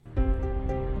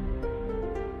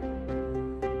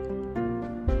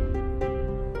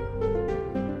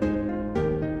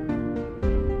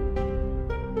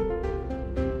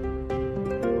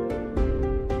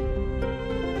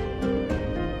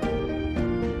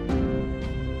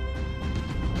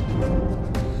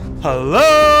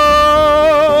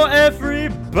Hello,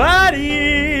 everybody!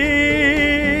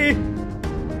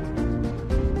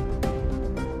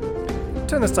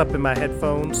 Turn this up in my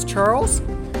headphones, Charles.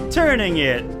 Turning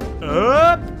it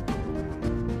up!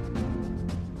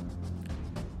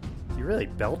 You really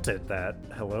belted that.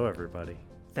 Hello, everybody.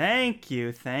 Thank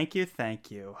you.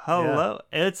 Hello.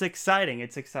 Yeah. It's exciting,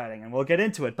 and we'll get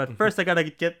into it. But first, I gotta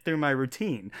get through my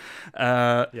routine.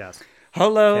 Yes.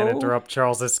 Hello. Can't interrupt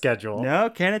Charles's schedule. No,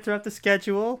 can't interrupt the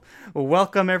schedule.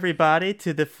 Welcome, everybody,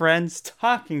 to the Friends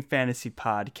Talking Fantasy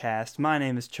Podcast. My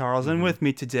name is Charles, and with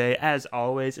me today, as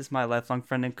always, is my lifelong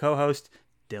friend and co-host,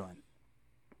 Dylan.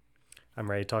 I'm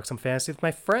ready to talk some fantasy with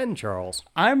my friend, Charles.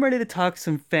 I'm ready to talk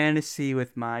some fantasy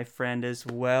with my friend as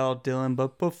well, Dylan.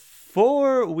 But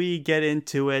before we get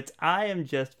into it, I am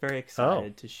just very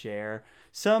excited to share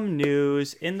some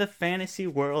news in the fantasy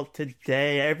world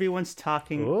today. Everyone's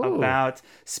talking about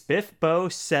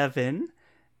Spiffbo 7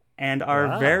 and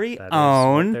our very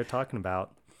own. What they're talking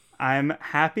about. I'm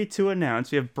happy to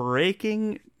announce we have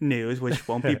breaking news, which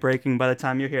won't be breaking by the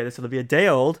time you hear this. It'll be a day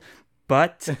old.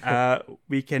 But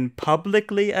we can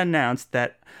publicly announce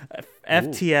that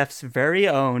FTF's very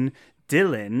own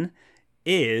Dylan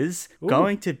is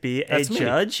going to be a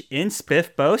judge in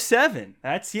Spiffbo 7.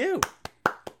 That's you.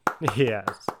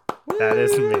 Yes, that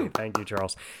is me. Thank you,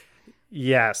 Charles.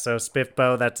 Yeah, so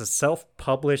Spiffbo, that's a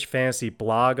self-published fantasy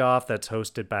blog off that's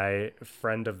hosted by a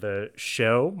friend of the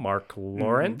show, Mark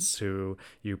Lawrence, who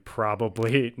you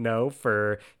probably know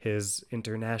for his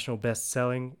international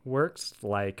best-selling works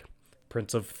like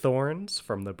Prince of Thorns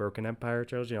from the Broken Empire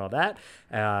trilogy and all that.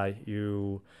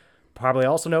 You probably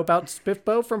also know about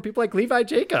Spiffbo from people like Levi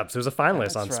Jacobs, who's a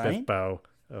finalist on Spiffbo,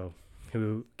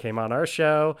 who came on our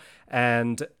show.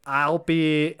 And I'll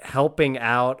be helping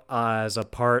out as a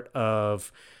part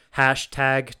of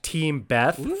hashtag Team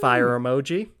Beth fire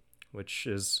emoji, which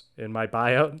is in my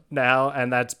bio now.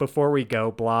 And that's Before We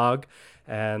Go blog.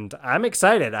 And I'm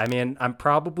excited. I mean, I'm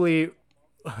probably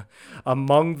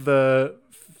among the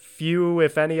few,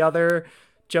 if any, other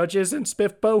judges in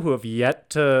Spiffbo who have yet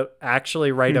to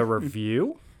actually write a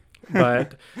review.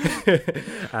 But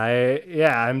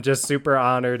I'm just super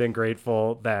honored and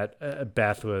grateful that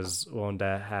Beth was willing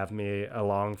to have me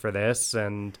along for this.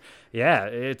 And yeah,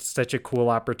 it's such a cool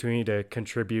opportunity to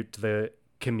contribute to the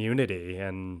community.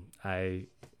 And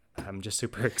I'm just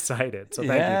super excited. So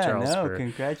thank you, Charles.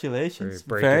 Congratulations.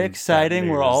 Very exciting.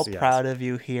 We're all proud of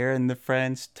you here in the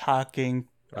Friends Talking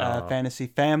Fantasy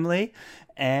family.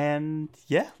 And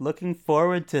looking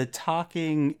forward to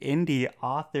talking indie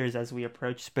authors as we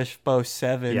approach Spiffbo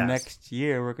 7 next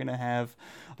year. We're going to have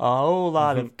a whole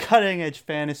lot of cutting edge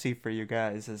fantasy for you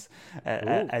guys as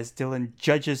Dylan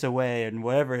judges away and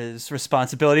whatever his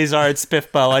responsibilities are at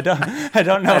Spiffbo. I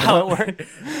don't know how it works.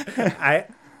 I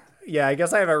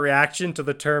guess I have a reaction to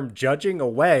the term judging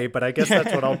away, but I guess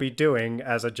that's what I'll be doing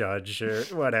as a judge or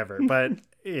whatever. But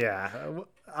we'll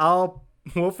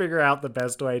figure out the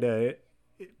best way to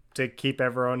keep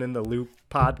everyone in the loop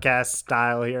podcast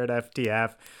style here at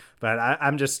FTF. But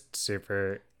I'm just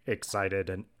super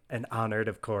excited and honored,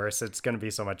 of course. It's going to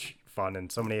be so much fun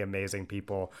and so many amazing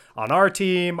people on our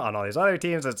team, on all these other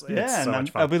teams. It's so much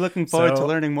fun. I'll be looking forward to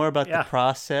learning more about the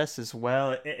process as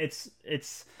well.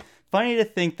 It's funny to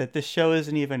think that this show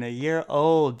isn't even a year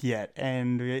old yet,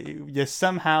 and you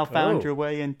somehow found your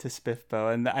way into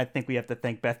Spiffbo. And I think we have to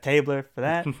thank Beth Tabler for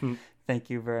that.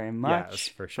 Thank you very much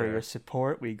for your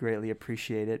support. We greatly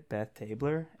appreciate it, Beth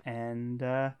Tabler. And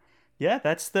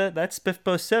that's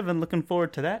Spiffbo 7. Looking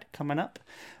forward to that coming up.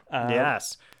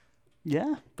 Yes.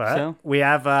 Yeah. But we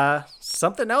have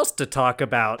something else to talk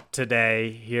about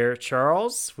today here,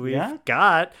 Charles. We've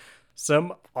got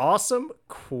some awesome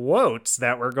quotes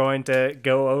that we're going to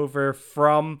go over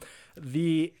from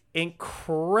the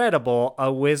incredible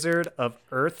A Wizard of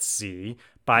Earthsea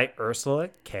by Ursula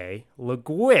K. Le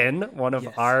Guin, one of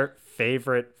our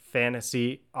favorite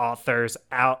fantasy authors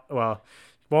one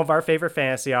of our favorite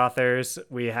fantasy authors.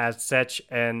 We had such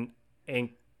an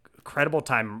incredible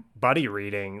time buddy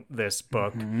reading this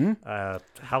book.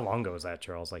 How long ago was that,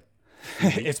 Charles? Like,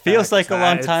 it feels like a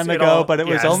long time ago, but it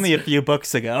was only a few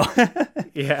books ago.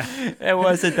 It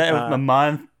wasn't that. It was a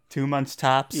month, 2 months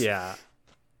tops. Yeah.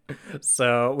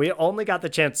 So we only got the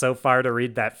chance so far to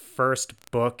read that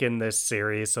first book in this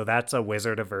series. So that's A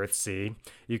Wizard of Earthsea.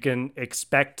 You can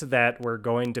expect that we're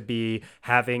going to be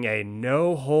having a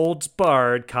no holds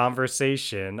barred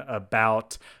conversation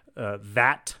about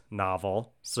that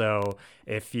novel. So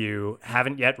if you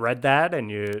haven't yet read that and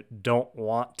you don't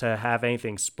want to have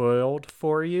anything spoiled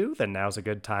for you, then now's a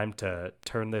good time to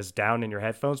turn this down in your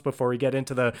headphones before we get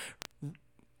into the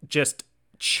just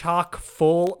chock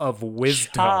full of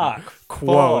wisdom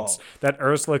quotes that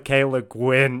Ursula K. Le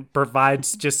Guin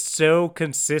provides just so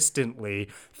consistently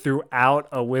throughout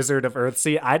A Wizard of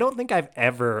Earthsea. I don't think I've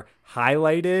ever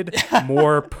highlighted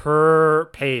more per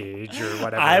page or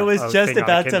whatever. I was just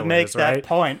about to make that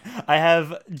point. I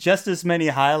have just as many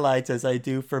highlights as I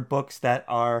do for books that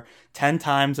are 10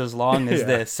 times as long as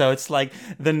this. So it's like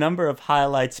the number of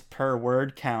highlights per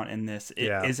word count in this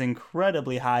is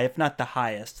incredibly high, if not the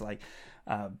highest.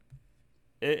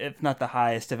 If not the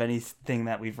highest of anything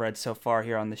that we've read so far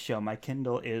here on the show. My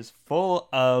Kindle is full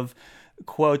of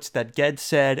quotes that Ged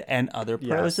said and other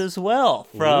prose as well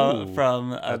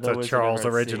from that's a Charles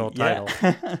original title.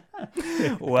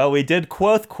 Well, we did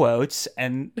quotes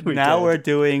and now we're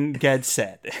doing Ged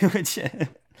said, which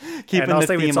keeping the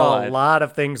theme we saw alive. A lot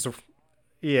of things.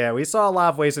 Yeah, we saw a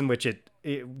lot of ways in which it,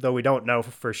 though we don't know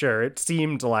for sure, it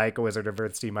seemed like A Wizard of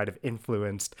Earthsea might have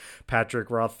influenced Patrick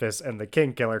Rothfuss and the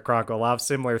Kingkiller Chronicle. A lot of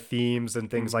similar themes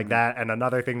and things like that. And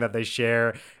another thing that they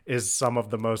share is some of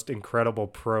the most incredible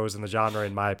prose in the genre,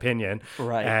 in my opinion.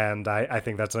 Right. And I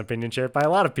think that's an opinion shared by a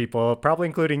lot of people, probably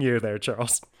including you there,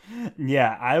 Charles.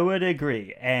 Yeah, I would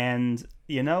agree. And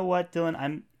you know what, Dylan?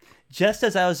 I'm just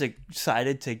as I was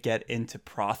excited to get into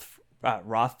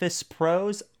Rothfuss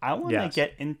prose, I want to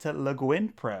get into Le Guin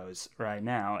prose right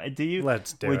now.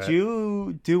 Let's do it. Would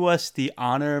you do us the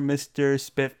honor, Mr.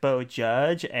 Spiffbo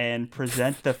Judge, and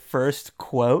present the first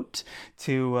quote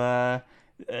to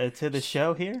the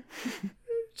show here?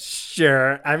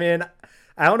 Sure. I mean,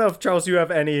 I don't know if, Charles, you have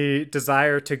any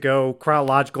desire to go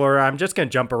chronological, or I'm just going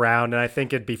to jump around, and I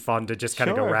think it'd be fun to just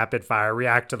kind of go rapid fire,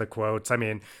 react to the quotes. I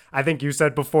mean, I think you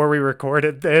said before we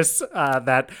recorded this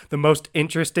that the most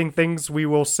interesting things we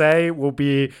will say will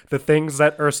be the things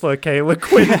that Ursula K. Le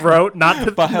Guin wrote,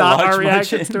 not our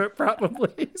reactions to it,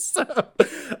 probably.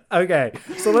 Okay,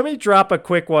 so let me drop a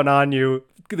quick one on you,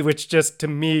 which just, to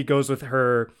me, goes with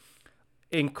her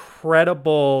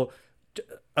incredible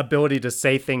ability to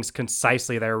say things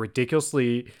concisely that are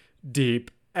ridiculously deep.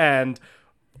 And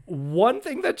one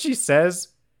thing that she says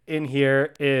in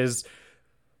here is,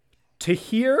 to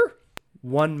hear,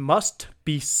 one must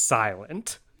be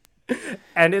silent.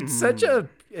 And it's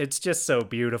it's just so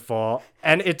beautiful.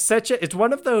 And it's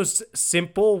one of those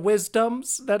simple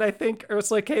wisdoms that I think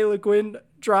Ursula K. Le Guin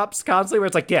drops constantly, where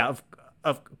it's like, yeah,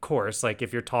 of course, like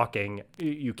if you're talking,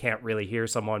 you can't really hear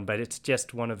someone, but it's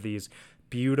just one of these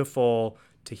beautiful,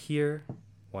 to hear,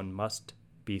 one must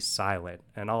be silent.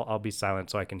 And I'll be silent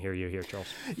so I can hear you here, Charles.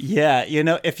 Yeah,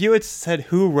 if you had said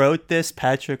who wrote this,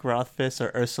 Patrick Rothfuss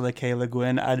or Ursula K. Le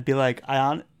Guin, I'd be like,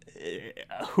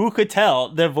 who could tell?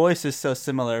 Their voice is so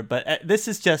similar. But this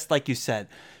is just, like you said,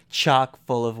 chock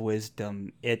full of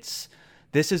wisdom. This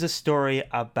is a story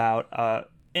about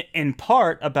in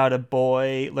part about a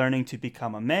boy learning to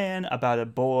become a man, about a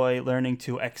boy learning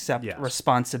to accept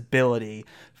responsibility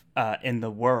in the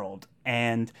world.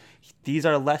 And these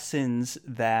are lessons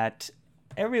that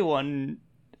everyone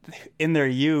in their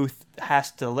youth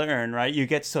has to learn, right? You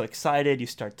get so excited, you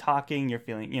start talking, you're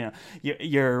feeling,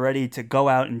 you're ready to go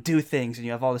out and do things, and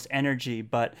you have all this energy,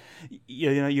 but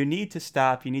you need to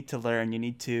stop, you need to learn, you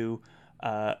need to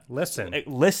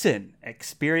listen,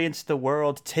 experience the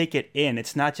world, take it in.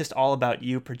 It's not just all about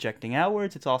you projecting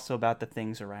outwards, it's also about the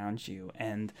things around you.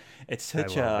 And it's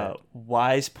such a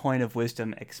wise point of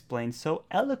wisdom explained so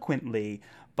eloquently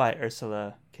by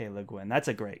Ursula K. Le Guin. That's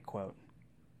a great quote.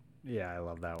 Yeah, I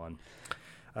love that one.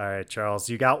 All right, Charles,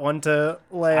 you got one to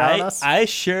lay on us? I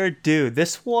sure do.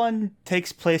 This one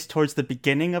takes place towards the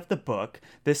beginning of the book.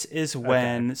 This is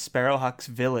when Sparrowhawk's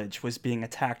village was being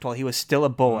attacked while he was still a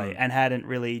boy and hadn't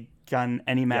really done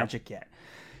any magic yet.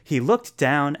 He looked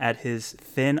down at his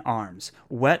thin arms,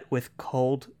 wet with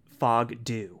cold fog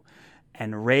dew,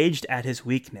 and raged at his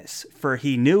weakness, for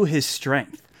he knew his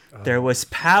strength. There was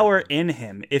power in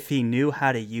him if he knew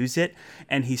how to use it,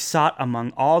 and he sought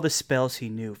among all the spells he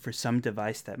knew for some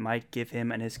device that might give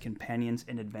him and his companions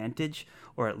an advantage,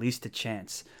 or at least a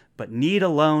chance. But need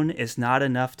alone is not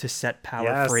enough to set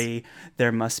power free.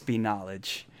 There must be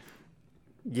knowledge.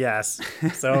 Yes,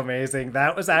 so amazing.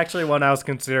 That was actually one I was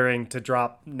considering to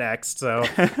drop next, so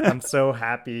I'm so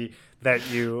happy that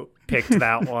you picked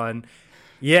that one.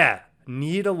 Yeah.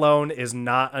 Need alone is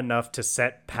not enough to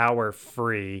set power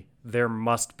free. There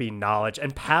must be knowledge.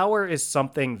 And power is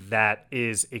something that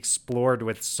is explored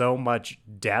with so much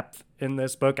depth in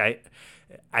this book.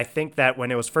 I think that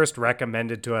when it was first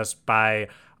recommended to us by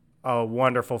a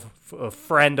wonderful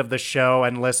friend of the show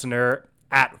and listener,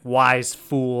 at Wise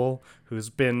Fool, who's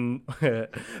been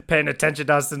paying attention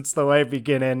to us since the way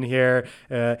beginning here.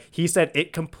 He said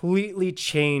it completely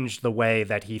changed the way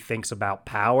that he thinks about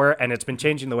power, and it's been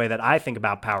changing the way that I think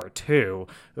about power too,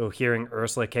 hearing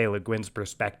Ursula K. Le Guin's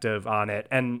perspective on it.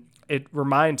 And it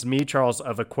reminds me, Charles,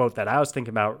 of a quote that I was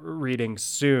thinking about reading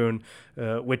soon,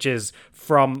 which is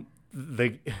from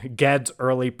the Ged's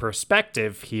early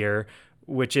perspective here,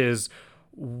 which is,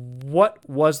 what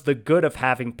was the good of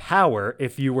having power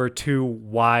if you were too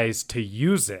wise to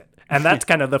use it? And that's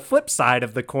kind of the flip side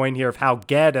of the coin here of how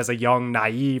Ged, as a young,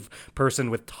 naive person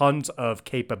with tons of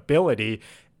capability,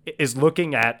 is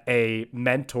looking at a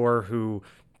mentor who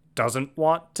doesn't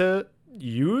want to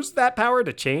use that power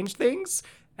to change things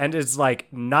and is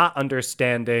like not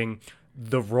understanding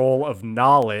the role of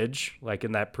knowledge, like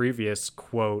in that previous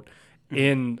quote,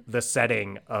 in the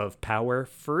setting of power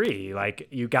free. Like,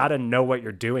 you got to know what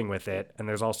you're doing with it. And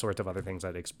there's all sorts of other things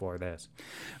that explore this.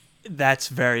 That's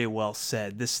very well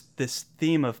said. This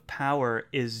theme of power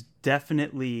is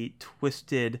definitely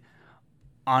twisted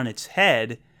on its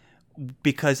head,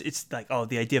 because it's like, oh,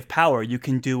 the idea of power, you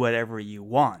can do whatever you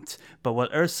want. But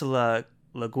what Ursula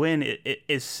Le Guin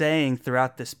is saying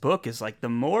throughout this book is like, the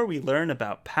more we learn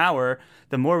about power,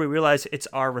 the more we realize it's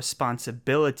our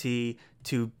responsibility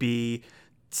to be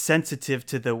sensitive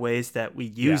to the ways that we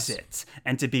use it,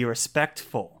 and to be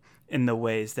respectful in the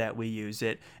ways that we use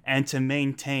it, and to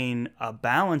maintain a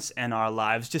balance in our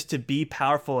lives. Just to be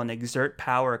powerful and exert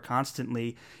power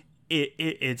constantly,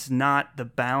 it's not the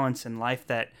balance in life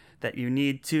that you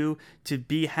need to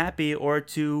be happy or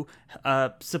to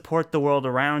support the world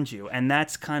around you. And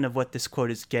that's kind of what this quote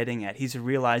is getting at. He's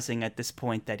realizing at this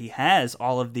point that he has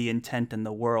all of the intent in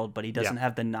the world, but he doesn't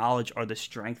have the knowledge or the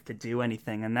strength to do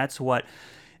anything. And that's what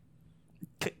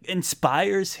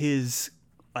inspires his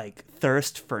like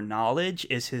thirst for knowledge,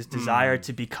 is his desire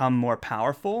to become more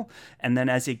powerful. And then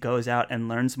as he goes out and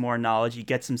learns more knowledge, he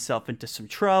gets himself into some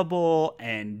trouble,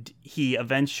 and he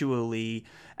eventually,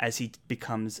 as he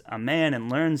becomes a man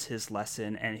and learns his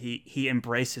lesson, and he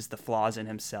embraces the flaws in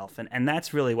himself. And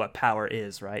that's really what power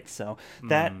is, right? So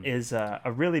that is a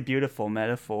really beautiful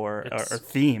metaphor or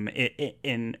theme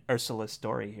in Ursula's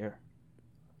story here.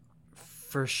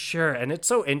 For sure. And it's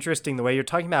so interesting the way you're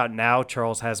talking about now,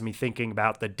 Charles, has me thinking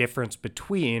about the difference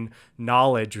between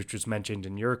knowledge, which was mentioned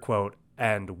in your quote,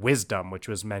 and wisdom, which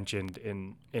was mentioned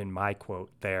in my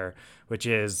quote there, which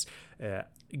is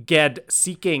Ged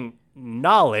seeking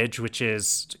knowledge, which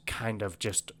is kind of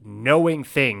just knowing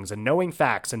things and knowing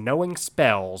facts and knowing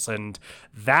spells, and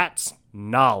that's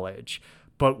knowledge.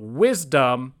 But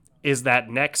wisdom is that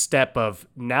next step of,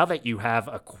 now that you have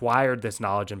acquired this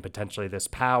knowledge and potentially this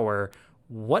power,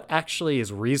 what actually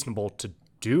is reasonable to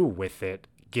do with it,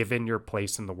 given your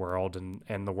place in the world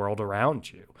and the world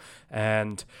around you.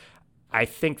 And I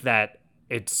think that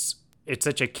it's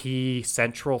such a key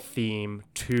central theme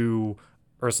to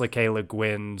Ursula K. Le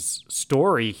Guin's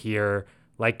story here,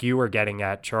 like you were getting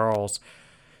at, Charles,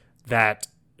 that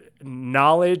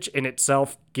knowledge in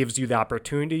itself gives you the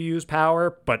opportunity to use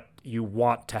power, but you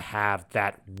want to have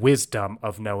that wisdom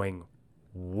of knowing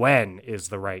when is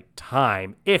the right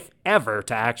time, if ever,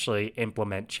 to actually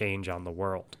implement change on the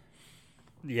world.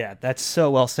 Yeah, that's so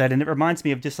well said. And it reminds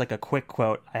me of just like a quick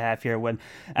quote I have here, when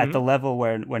at the level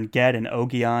where when Ged and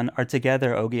Ogion are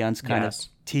together, Ogion's kind of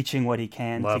teaching what he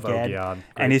can to Ged.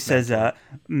 And he says,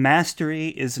 mastery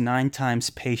is 9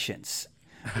 times patience.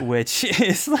 Which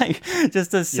is like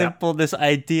just a simple this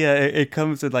idea. It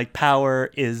comes with like power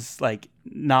is like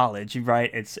knowledge, right?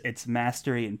 It's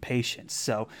mastery and patience.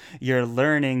 So you're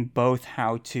learning both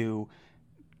how to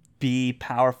be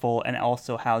powerful and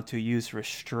also how to use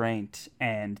restraint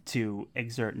and to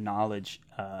exert knowledge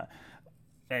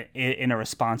in a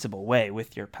responsible way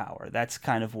with your power. That's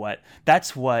kind of what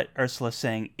Ursula's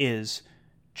saying is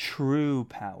true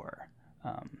power.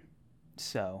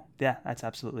 So yeah, that's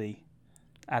absolutely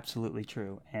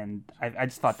true. And I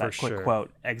just thought that quick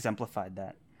quote exemplified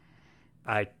that.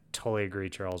 I totally agree,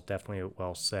 Charles. Definitely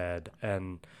well said.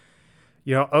 And,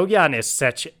 you know, Ogion is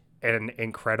such an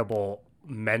incredible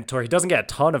mentor. He doesn't get a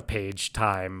ton of page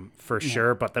time for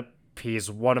sure, but he's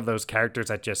one of those characters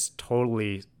that just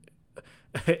totally,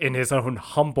 in his own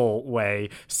humble way,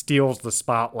 steals the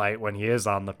spotlight when he is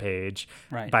on the page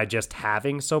by just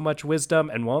having so much wisdom.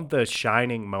 And one of the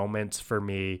shining moments for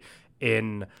me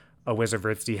in A Wizard of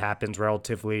Earthsea happens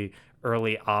relatively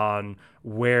early on,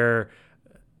 where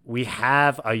we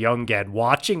have a young Ged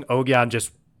watching Ogion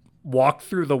just walk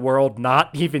through the world,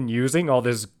 not even using all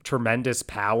this tremendous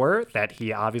power that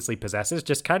he obviously possesses,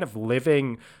 just kind of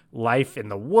living life in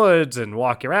the woods and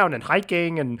walking around and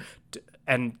hiking.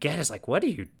 And Ged is like, what are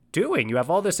you doing? You have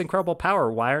all this incredible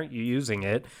power. Why aren't you using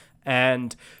it?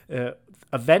 And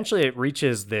eventually it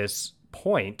reaches this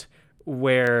point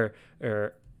where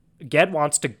Ged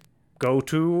wants to go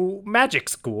to magic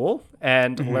school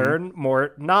and learn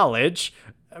more knowledge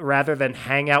rather than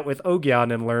hang out with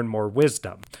Ogion and learn more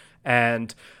wisdom.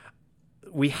 And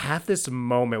we have this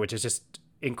moment, which is just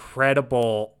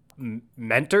incredible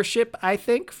mentorship, I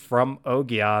think, from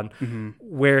Ogion,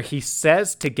 where he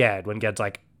says to Ged, when Ged's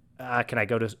like, can I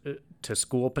go to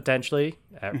school potentially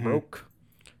at Roke?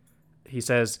 He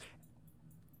says,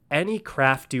 any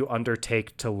craft you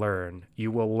undertake to learn, you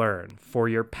will learn, for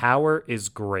your power is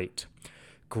great.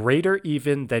 Greater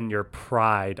even than your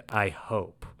pride, I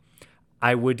hope.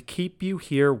 I would keep you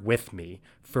here with me,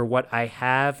 for what I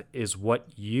have is what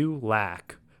you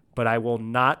lack, but I will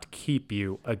not keep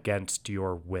you against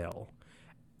your will.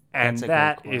 And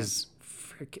that is,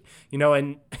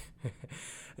 and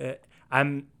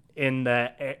I'm in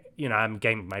the, I'm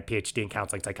getting my PhD in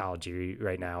counseling psychology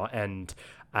right now, and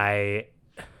a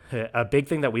big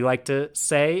thing that we like to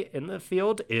say in the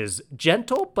field is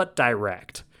gentle but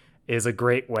direct is a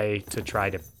great way to try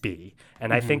to be.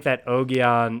 And I think that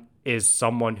Ogion is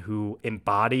someone who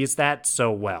embodies that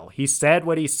so well. He said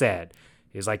what he said.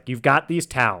 He's like, you've got these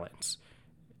talents.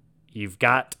 You've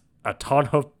got a ton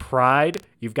of pride.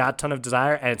 You've got a ton of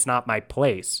desire. And it's not my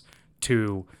place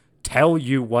to tell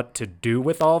you what to do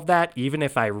with all of that. Even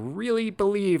if I really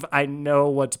believe I know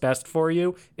what's best for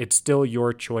you, it's still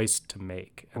your choice to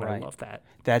make. And I love that.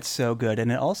 That's so good.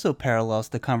 And it also parallels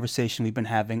the conversation we've been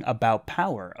having about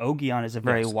power. Ogion is a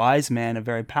very wise man, a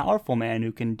very powerful man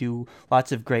who can do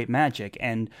lots of great magic.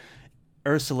 And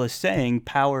Ursula's saying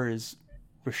power is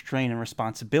restraint and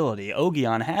responsibility.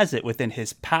 Ogion has it within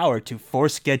his power to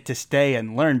force Ged to stay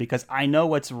and learn, because I know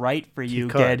what's right for you,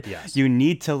 Ged. Yes. You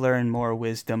need to learn more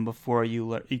wisdom before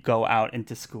you go out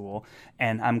into school,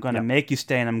 and I'm going to make you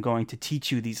stay, and I'm going to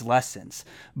teach you these lessons.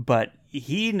 But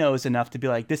he knows enough to be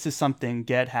like, this is something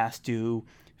Ged has to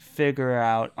figure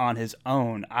out on his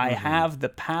own. I have the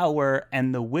power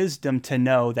and the wisdom to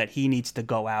know that he needs to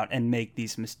go out and make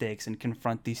these mistakes and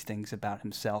confront these things about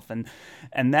himself.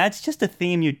 And that's just a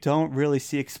theme you don't really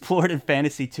see explored in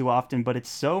fantasy too often, but it's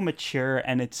so mature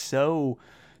and it's so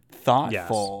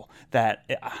thoughtful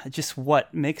that just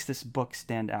what makes this book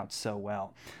stand out so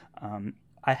well.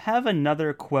 I have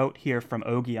another quote here from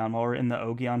Ogion while we're in the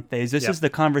Ogion phase. This is the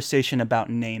conversation about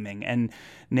naming. And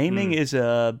naming is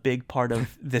a big part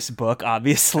of this book,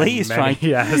 obviously. He's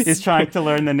trying to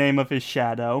learn the name of his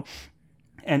shadow.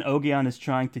 And Ogion is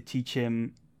trying to teach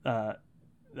him...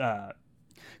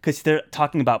 because they're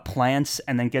talking about plants,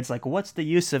 and then Ged's like, what's the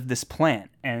use of this plant?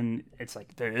 And it's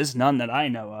like, there is none that I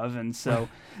know of. And so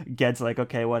Ged's like,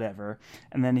 okay, whatever.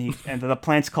 And then the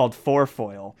plant's called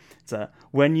fourfoil. It's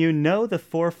when you know the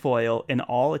fourfoil in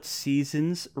all its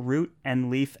seasons, root and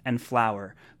leaf and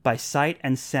flower, by sight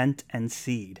and scent and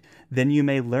seed, then you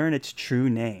may learn its true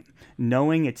name,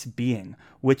 knowing its being,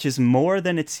 which is more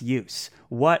than its use.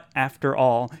 What, after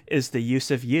all, is the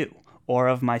use of you? Or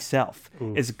of myself?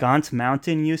 Is Gaunt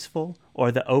Mountain useful,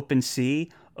 or the open sea?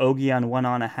 Ogion went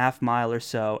on a half mile or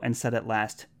so and said at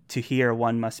last, to hear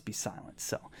one must be silent.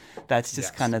 So that's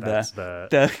just kind of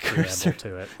the cursor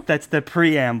to it. That's the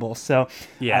preamble. So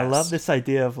I love this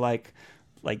idea of like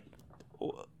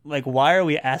why are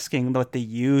we asking what the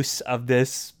use of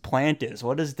this plant is?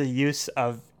 What is the use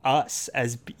of us?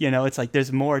 As it's like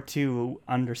there's more to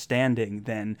understanding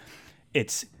than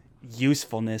its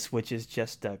usefulness, which is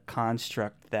just a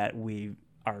construct that we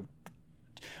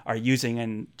are using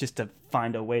and just to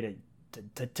find a way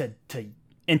to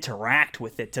interact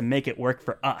with it, to make it work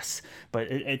for us. But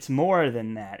it's more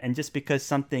than that. And just because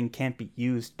something can't be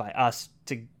used by us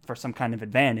for some kind of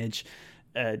advantage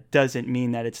doesn't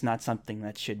mean that it's not something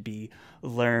that should be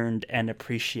learned and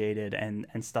appreciated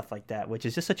and stuff like that, which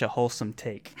is just such a wholesome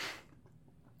take.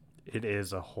 It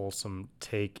is a wholesome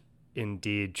take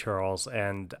indeed, Charles.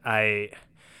 And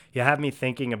you have me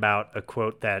thinking about a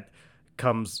quote that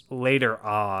comes later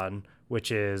on,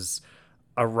 which is,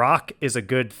 a rock is a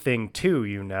good thing too,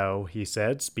 he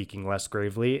said, speaking less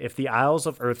gravely. If the Isles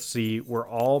of Earthsea were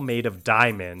all made of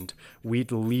diamond,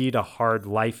 we'd lead a hard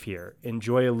life here.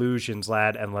 Enjoy illusions,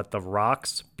 lad, and let the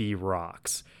rocks be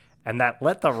rocks. And that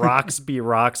let the rocks be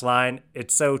rocks line,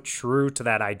 it's so true to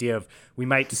that idea of we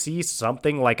might see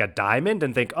something like a diamond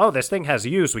and think, oh, this thing has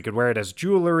use. We could wear it as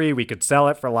jewelry. We could sell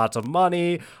it for lots of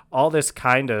money, all this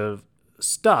kind of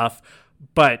stuff.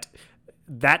 But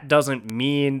that doesn't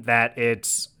mean that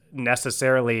it's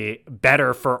necessarily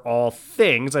better for all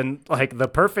things. And like the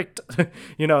perfect,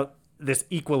 this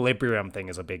equilibrium thing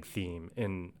is a big theme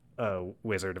in a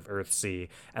wizard of Earthsea,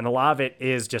 and a lot of it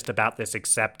is just about this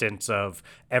acceptance of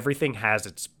everything has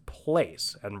its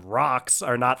place, and rocks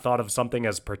are not thought of something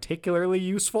as particularly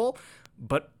useful,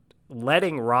 but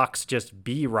letting rocks just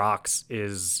be rocks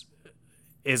is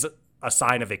a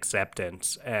sign of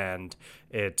acceptance, and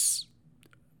it's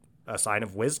a sign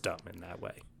of wisdom in that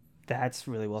way. That's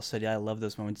really well said. Yeah, I love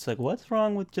those moments. It's like, what's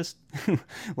wrong with just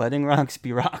letting rocks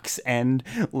be rocks and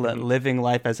living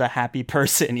life as a happy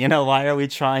person? You know, why are we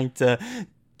trying to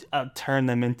turn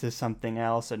them into something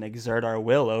else and exert our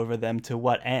will over them to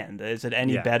what end? Is it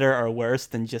any better or worse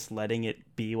than just letting it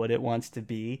be what it wants to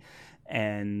be?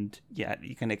 And yeah,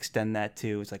 you can extend that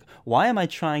too. It's like, why am I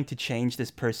trying to change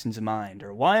this person's mind?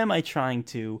 Or why am I trying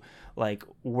to like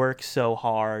work so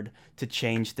hard to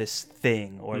change this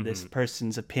thing or this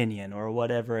person's opinion or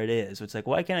whatever it is? It's like,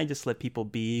 why can't I just let people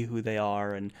be who they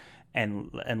are and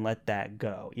let that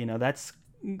go? You know, that's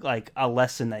like a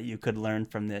lesson that you could learn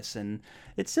from this, and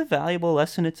it's a valuable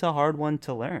lesson. It's a hard one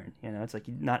to learn. You know, it's like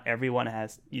not everyone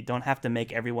you don't have to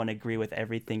make everyone agree with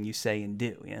everything you say and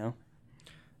do, you know?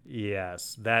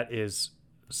 Yes, that is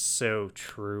so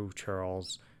true,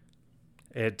 Charles.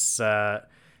 It's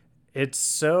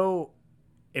so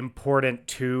important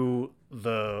to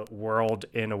the world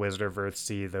in A Wizard of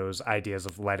Earthsea, those ideas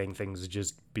of letting things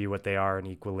just be what they are in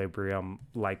equilibrium,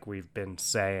 like we've been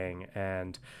saying.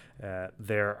 And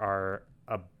there are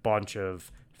a bunch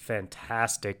of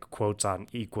fantastic quotes on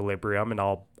equilibrium, and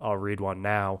I'll read one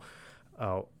now.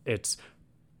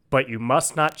 But you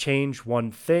must not change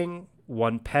one thing,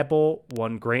 one pebble,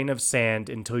 one grain of sand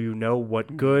until you know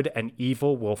what good and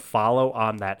evil will follow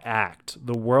on that act.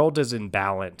 The world is in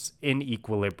balance, in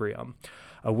equilibrium.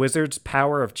 A wizard's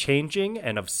power of changing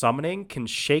and of summoning can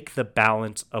shake the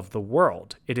balance of the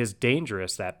world. It is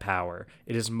dangerous, that power.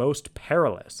 It is most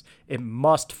perilous. It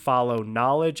must follow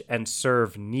knowledge and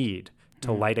serve need.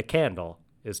 To light a candle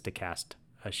is to cast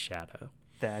a shadow.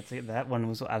 That one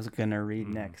was I was gonna read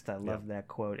next. I love that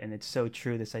quote, and it's so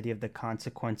true. This idea of the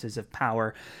consequences of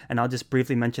power, and I'll just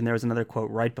briefly mention there was another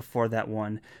quote right before that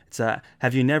one. It's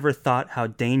have you never thought how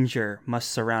danger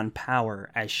must surround power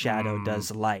as shadow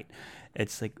does light?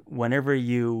 It's like whenever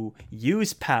you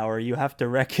use power, you have to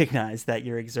recognize that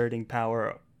you're exerting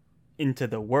power into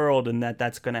the world, and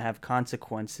that's going to have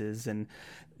consequences, and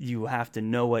you have to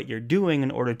know what you're doing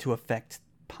in order to affect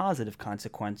positive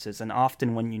consequences. And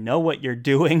often when you know what you're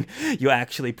doing, you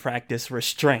actually practice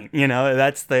restraint. You know,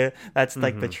 that's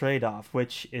like the trade-off,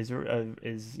 which is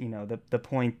you know the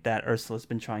point that Ursula's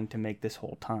been trying to make this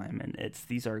whole time. And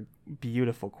these are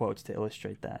beautiful quotes to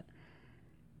illustrate that.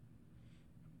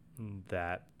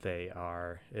 That they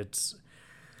are. It's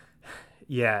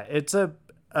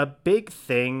a big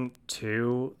thing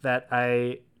too that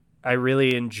I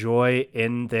really enjoy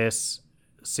in this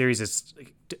series is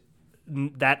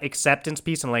that acceptance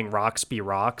piece and letting rocks be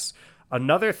rocks.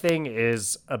 Another thing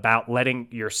is about letting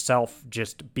yourself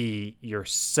just be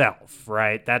yourself,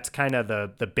 right? That's kind of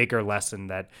the bigger lesson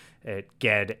that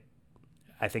Ged,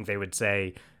 I think they would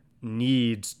say,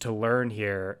 needs to learn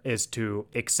here, is to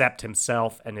accept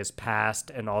himself and his past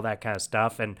and all that kind of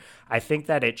stuff. And I think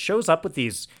that it shows up with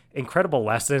these incredible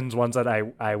lessons, ones that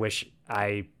I wish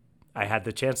I had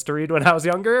the chance to read when I was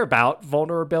younger, about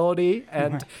vulnerability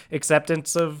and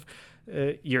acceptance of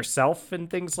yourself and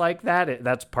things like that.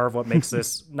 That's part of what makes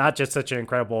this not just such an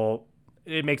incredible,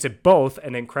 it makes it both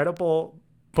an incredible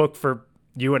book for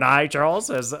you and I, Charles,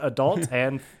 as adults,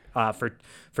 and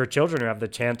for children who have the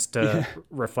chance to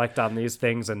reflect on these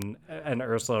things. And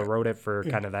Ursula wrote it for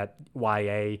kind of that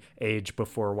YA age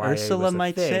before YA Ursula was a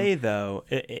might thing. say, though,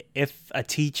 if a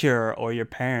teacher or your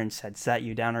parents had sat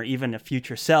you down, or even a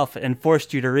future self, and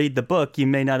forced you to read the book, you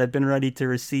may not have been ready to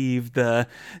receive the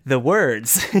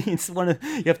words. It's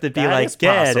you have to be that like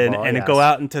Ged and go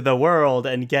out into the world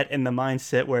and get in the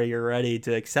mindset where you're ready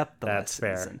to accept the lessons.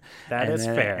 That's fair. That is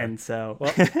fair. And so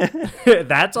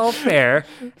that's all fair.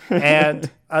 And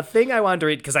a thing I wanted to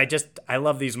read, because I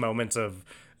love these moments of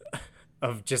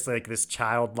just like this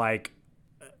childlike,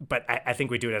 but I think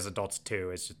we do it as adults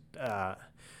too. It's just,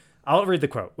 I'll read the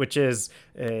quote, which is,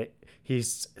 he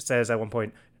says at one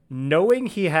point, knowing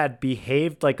he had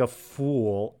behaved like a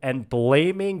fool and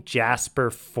blaming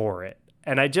Jasper for it.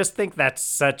 And I just think that's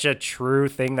such a true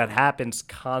thing that happens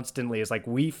constantly, is like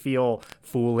we feel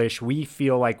foolish. We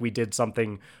feel like we did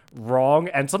something wrong.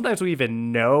 And sometimes we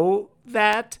even know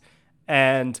that.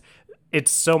 And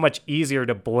it's so much easier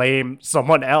to blame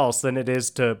someone else than it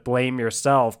is to blame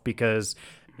yourself, because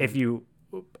if you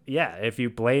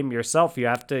blame yourself, you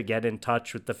have to get in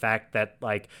touch with the fact that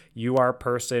like you are a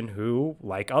person who,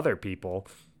 like other people,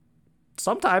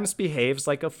 sometimes behaves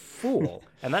like a fool,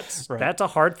 and that's Right. that's a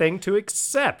hard thing to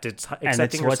accept. It's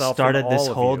accepting what yourself started in this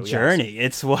all whole of you. journey. Yes.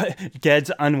 It's what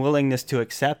Ged's unwillingness to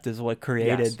accept is what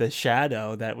created Yes. the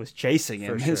shadow that was chasing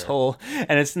him. For His sure. whole,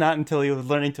 and it's not until he was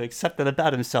learning to accept that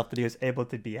about himself that he was able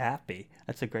to be happy.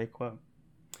 That's a great quote.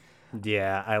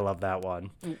 Yeah, I love that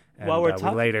one. And, While we're we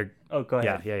talking, later, oh, go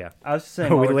ahead. yeah. I was just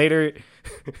saying,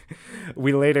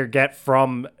 we later get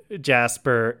from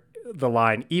Jasper the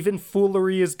line, even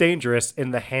foolery is dangerous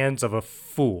in the hands of a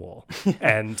fool.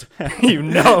 And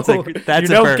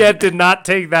Ged did not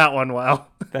take that one well.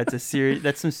 That's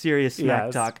some serious smack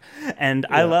Yes. talk. And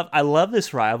Yeah. I love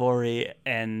this rivalry,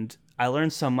 and I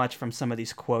learned so much from some of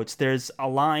these quotes. There's a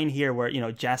line here where,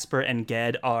 Jasper and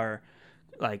Ged are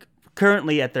like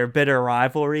currently at their bitter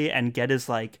rivalry, and Ged is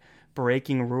like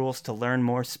breaking rules to learn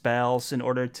more spells in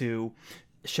order to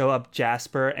show up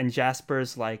Jasper, and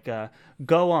Jasper's like,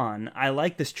 go on, I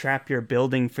like this trap you're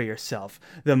building for yourself.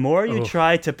 The more you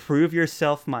try to prove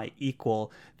yourself my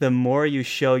equal, the more you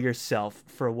show yourself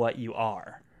for what you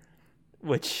are.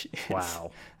 Which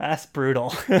Wow. That's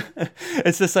brutal.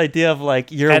 It's this idea of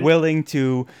like you're willing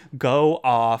to go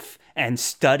off and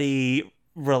study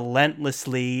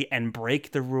relentlessly and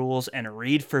break the rules and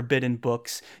read forbidden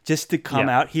books just to come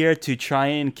out here to try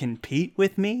and compete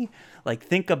with me. Like,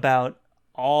 think about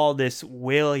all this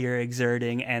will you're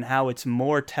exerting and how it's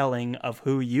more telling of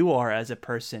who you are as a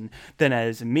person than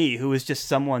as me, who is just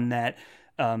someone that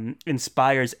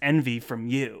inspires envy from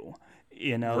you.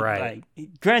 Right.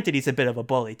 Like, granted, he's a bit of a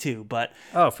bully too, but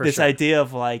for this sure. idea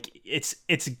of like it's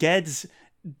Ged's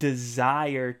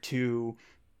desire to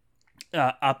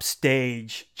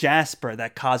upstage Jasper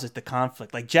that causes the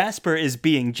conflict. Like, Jasper is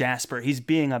being Jasper, he's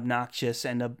being obnoxious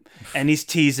and he's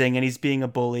teasing and he's being a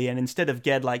bully, and instead of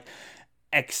Ged like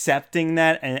accepting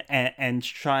that and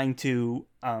trying to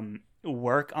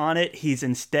work on it, he's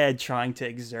instead trying to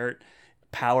exert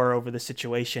power over the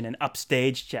situation and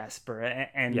upstage Jasper,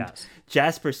 and Yes.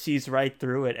 Jasper sees right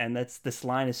through it. And this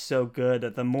line is so good.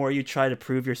 The more you try to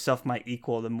prove yourself my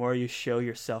equal, the more you show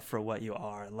yourself for what you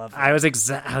are. I love that.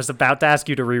 I was about to ask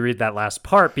you to reread that last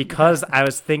part because I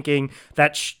was thinking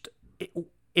that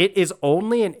it is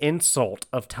only an insult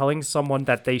of telling someone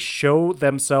that they show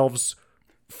themselves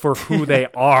for who they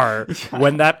are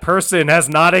when that person has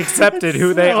not accepted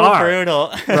who they are.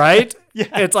 Brutal. Right?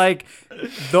 Yeah. It's like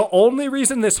the only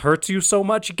reason this hurts you so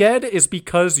much, Ged, is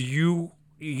because you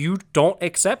don't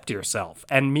accept yourself.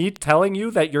 And me telling you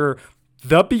that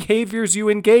the behaviors you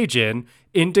engage in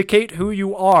indicate who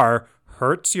you are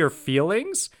hurts your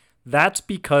feelings. That's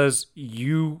because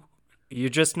you're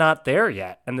just not there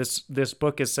yet. And this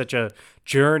book is such a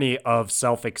journey of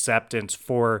self-acceptance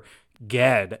for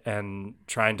Ged and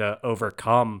trying to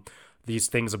overcome these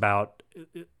things about,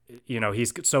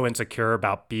 he's so insecure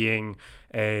about being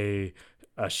a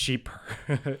sheep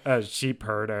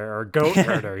herder or goat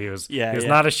herder. He was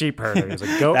not a sheep herder. He was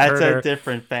a goat herder. That's a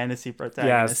different fantasy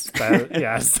protagonist.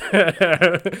 Yes.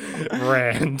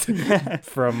 Rand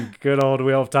from good old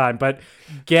Wheel of Time. But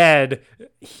Ged,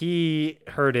 he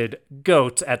herded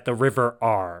goats at the River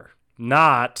R,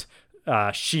 not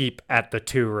sheep at the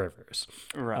Two Rivers.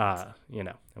 Right.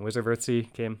 And Wizard of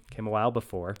Earthsea came a while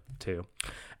before too.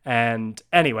 And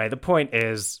anyway, the point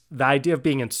is the idea of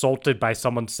being insulted by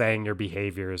someone saying your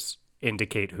behaviors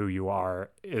indicate who you are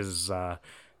is a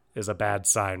bad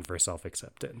sign for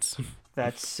self-acceptance.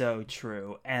 That's so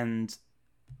true. And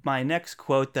my next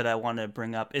quote that I want to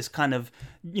bring up is kind of,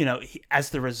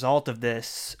 as the result of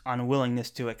this unwillingness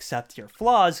to accept your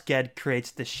flaws, Ged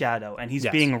creates the shadow, and he's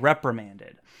being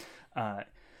reprimanded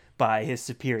by his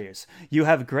superiors. You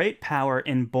have great power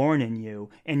inborn in you,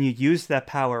 and you use that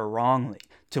power wrongly,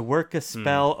 to work a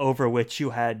spell over which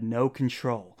you had no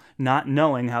control, not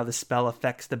knowing how the spell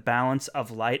affects the balance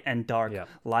of light and dark,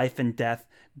 life and death,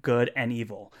 good and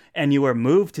evil. And you were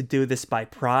moved to do this by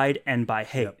pride and by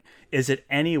hate. Is it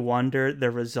any wonder the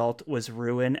result was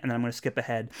ruin? And I'm going to skip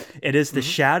ahead. It is the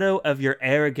shadow of your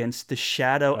arrogance, the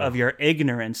shadow of your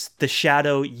ignorance, the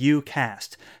shadow you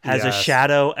cast. Has a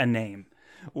shadow a name?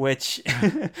 Which,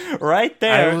 right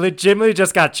there. I legitimately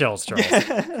just got chills, Charles.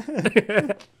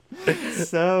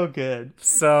 So good.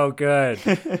 So good.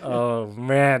 Oh,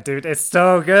 man, dude, it's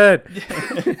so good.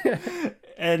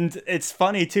 And it's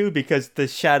funny too because the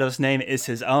shadow's name is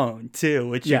his own too,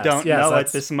 which you don't know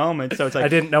at this moment. So it's like I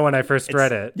didn't know when I first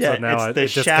read it. Yeah, so now it's the it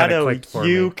just shadow clicked for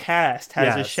you me. cast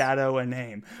has a shadow a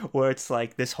name, where it's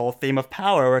like this whole theme of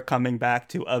power we're coming back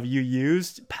to, of you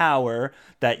used power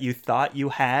that you thought you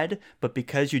had, but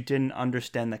because you didn't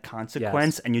understand the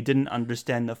consequence and you didn't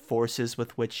understand the forces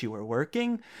with which you were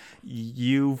working,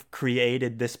 you've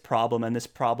created this problem, and this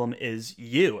problem is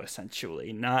you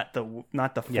essentially, not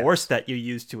the force that you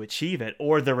use to achieve it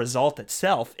or the result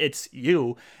itself. It's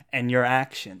you and your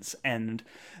actions. And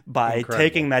by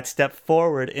taking that step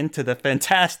forward into the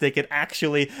fantastic, it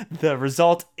actually, the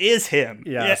result is him.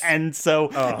 Yes. And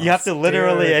so you have to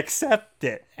literally accept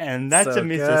it. And that to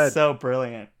me is just so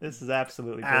brilliant. This is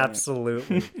absolutely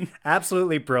brilliant.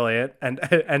 Absolutely brilliant.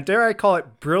 And dare I call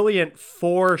it brilliant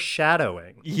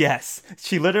foreshadowing. Yes.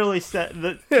 She literally said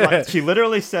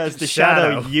says the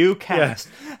shadow you cast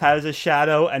has a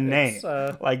shadow and name.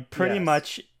 Pretty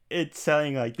much it's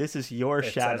saying like, this is your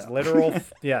shadow. It's literal.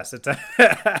 Yes, it's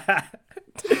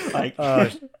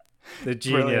the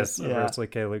genius of Ursula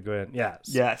K. Le Guin. Yes.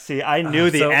 Yeah. See, I knew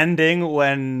the ending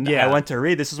when I went to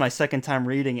read. This was my second time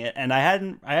reading it, and I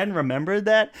hadn't remembered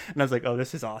that, and I was like, "Oh,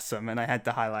 this is awesome!" And I had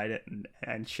to highlight it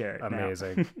and share it.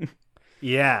 Amazing.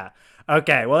 Yeah.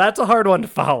 Okay. Well, that's a hard one to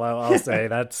follow. I'll say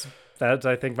that's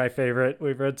I think my favorite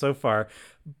we've read so far.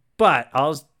 But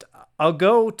I'll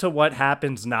go to what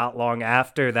happens not long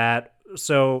after that.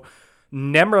 So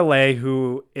Nemrele,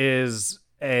 who is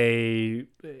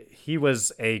he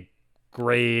was a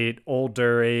great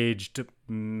older aged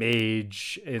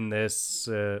mage in this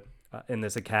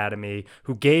academy,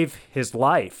 who gave his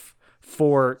life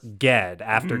for Ged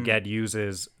after Ged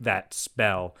uses that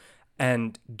spell.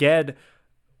 And Ged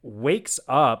wakes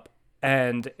up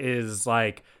and is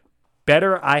like,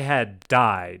 better I had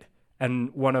died.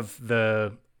 And one of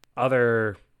the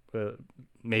other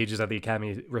mages of the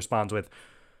academy responds with,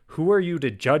 who are you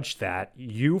to judge that?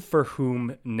 You for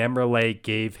whom Nemrele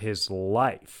gave his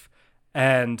life.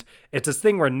 And it's this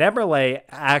thing where Nemrele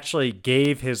actually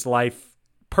gave his life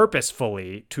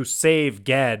purposefully to save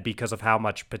Ged because of how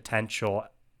much potential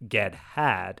Ged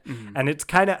had. And it's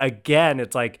kind of, again,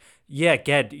 it's like, yeah,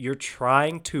 Ged, you're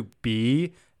trying to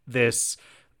be this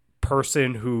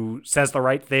person who says the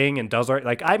right thing and does right.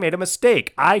 Like, I made a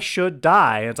mistake. I should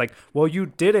die. And it's like, well, you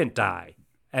didn't die.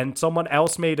 And someone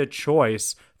else made a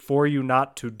choice for you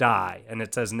not to die. And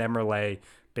it says Nemrele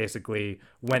basically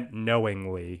went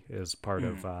knowingly is part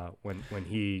of when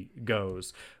he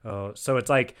goes. So it's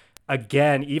like,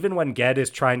 again, even when Ged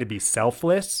is trying to be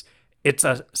selfless, it's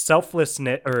a selflessness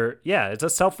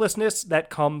that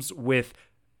comes with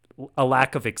a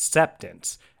lack of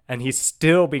acceptance. And he's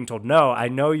still being told, no, I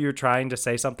know you're trying to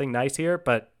say something nice here,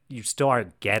 but you still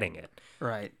aren't getting it.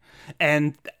 Right.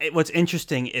 And what's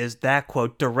interesting is that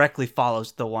quote directly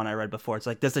follows the one I read before. It's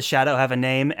like, does the shadow have a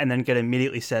name? And then Ged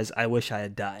immediately says, I wish I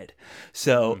had died.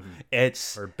 So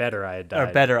it's... Or better I had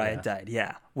died. I had died,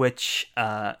 yeah. Which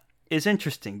is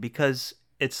interesting because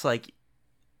it's like,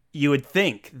 you would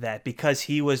think that because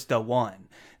he was the one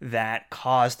that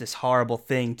caused this horrible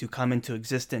thing to come into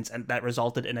existence and that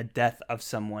resulted in a death of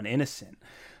someone innocent,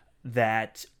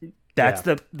 that's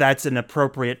an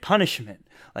appropriate punishment.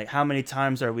 Like, how many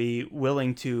times are we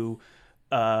willing to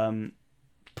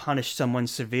punish someone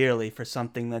severely for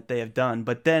something that they have done?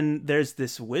 But then there's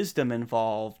this wisdom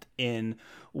involved in,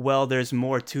 well, there's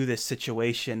more to this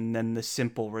situation than the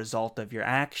simple result of your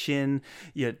action.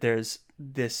 There's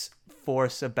this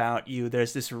force about you.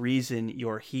 There's this reason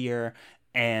you're here,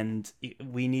 and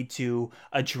we need to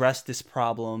address this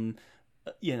problem.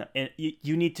 You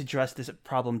need to address this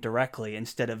problem directly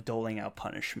instead of doling out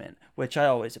punishment, which I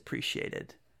always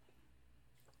appreciated.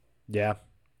 Yeah,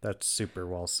 that's super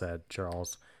well said,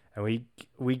 Charles. And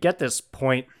we get this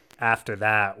point after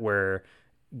that where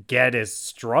Ged is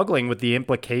struggling with the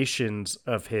implications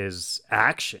of his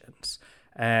actions,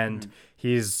 and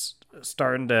he's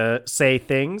starting to say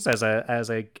things as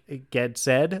a Ged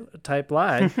said type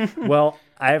line. Well,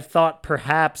 I've thought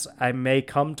perhaps I may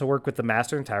come to work with the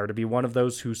Master and Tower to be one of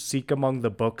those who seek among the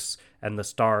books and the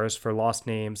stars for lost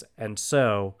names, and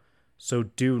so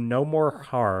do no more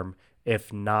harm,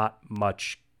 if not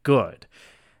much good.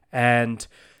 And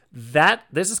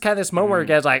this is kind of this moment where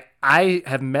Ged's like, I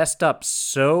have messed up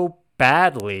so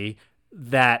badly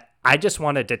that I just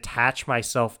want to detach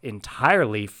myself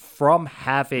entirely from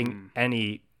having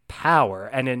any power.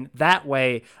 And in that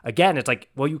way, again, it's like,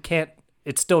 well, you can't,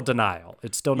 it's still denial.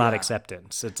 It's still not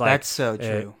acceptance. It's like, that's so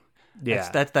true.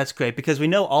 That's great, because we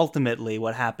know ultimately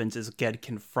what happens is Ged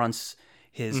confronts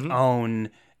his own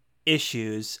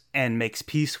issues and makes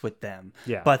peace with them.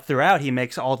 Yeah. But throughout, he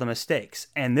makes all the mistakes.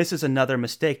 And this is another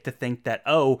mistake, to think that,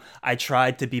 oh, I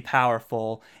tried to be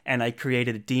powerful and I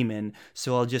created a demon,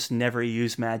 so I'll just never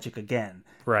use magic again.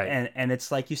 Right. And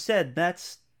it's like you said,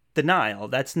 that's denial.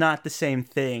 That's not the same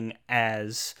thing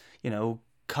as,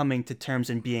 coming to terms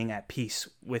and being at peace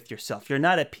with yourself. You're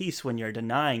not at peace when you're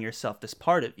denying yourself this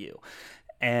part of you.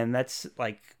 And that's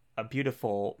like a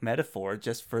beautiful metaphor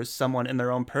just for someone in their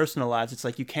own personal lives. It's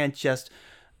like you can't just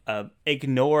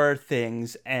ignore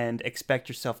things and expect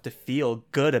yourself to feel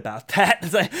good about that.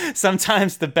 It's like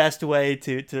sometimes the best way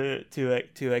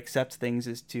to accept things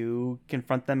is to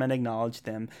confront them and acknowledge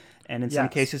them, and in some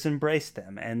cases embrace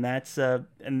them. And that's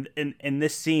and in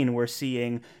this scene we're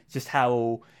seeing just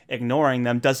how ignoring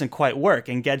them doesn't quite work,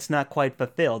 and Ged's not quite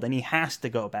fulfilled, and he has to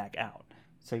go back out.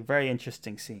 It's a very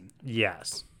interesting scene.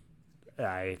 Yes.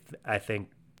 I think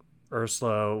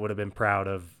Ursula would have been proud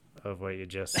of what you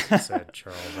just said,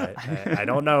 Charles. I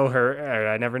don't know her.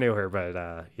 I never knew her, but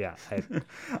I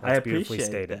beautifully appreciate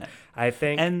stated. that. I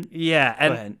think,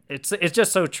 and it's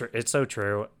just so true. It's so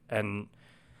true. And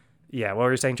yeah, what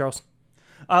were you saying, Charles?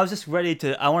 I was just ready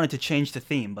to. I wanted to change the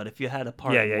theme, but if you had a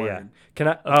part word,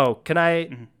 Can I?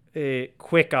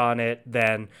 Quick on it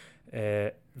then.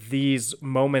 These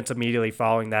moments immediately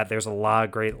following that, there's a lot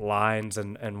of great lines,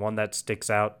 and one that sticks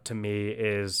out to me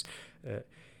is,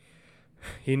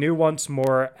 he knew once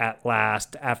more at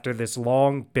last, after this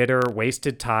long, bitter,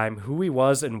 wasted time, who he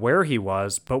was and where he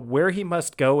was, but where he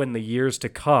must go in the years to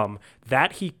come,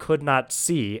 that he could not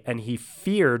see, and he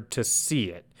feared to see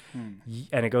it.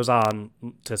 And it goes on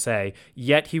to say,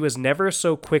 yet he was never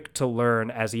so quick to learn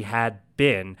as he had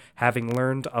been, having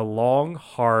learned a long,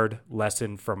 hard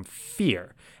lesson from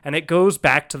fear. And it goes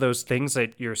back to those things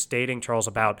that you're stating, Charles,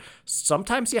 about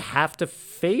sometimes you have to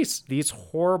face these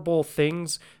horrible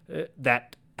things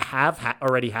that have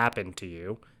already happened to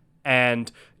you.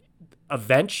 And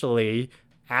eventually,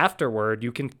 afterward,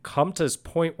 you can come to this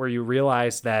point where you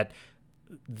realize that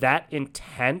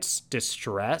intense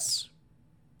distress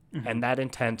and that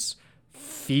intense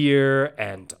fear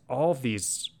and all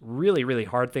these really, really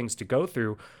hard things to go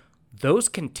through, those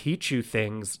can teach you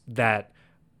things that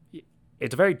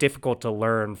it's very difficult to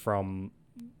learn from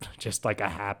just like a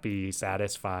happy,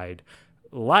 satisfied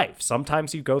life.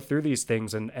 Sometimes you go through these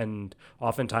things and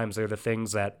oftentimes they're the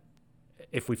things that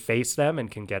if we face them and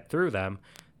can get through them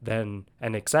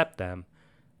and accept them,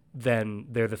 then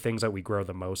they're the things that we grow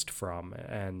the most from.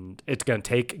 And it's going to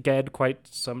take Ged quite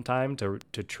some time to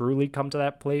truly come to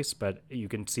that place, but you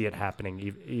can see it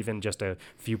happening even just a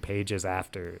few pages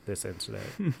after this incident.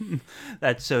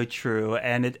 That's so true.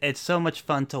 And it's so much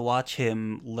fun to watch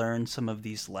him learn some of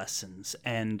these lessons.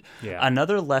 And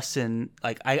another lesson,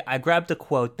 like I grabbed a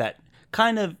quote that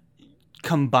kind of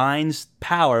combines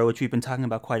power, which we've been talking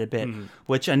about quite a bit,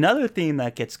 which another theme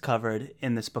that gets covered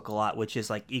in this book a lot, which is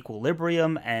like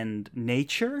equilibrium and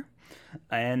nature.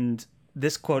 And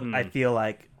this quote, I feel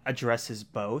like, addresses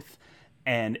both.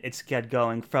 And it's get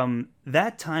going. From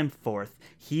that time forth,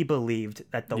 he believed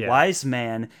that the wise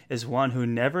man is one who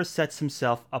never sets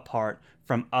himself apart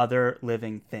from other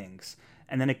living things.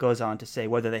 And then it goes on to say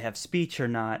whether they have speech or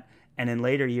not. And in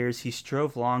later years, he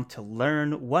strove long to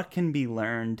learn what can be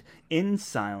learned in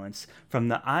silence from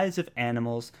the eyes of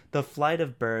animals, the flight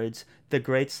of birds, the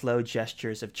great slow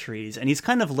gestures of trees. And he's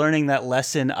kind of learning that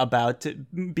lesson about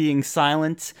being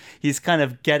silent. He's kind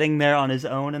of getting there on his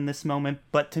own in this moment.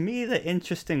 But to me, the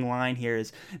interesting line here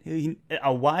is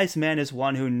a wise man is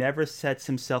one who never sets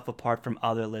himself apart from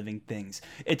other living things.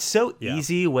 It's so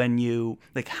easy when you,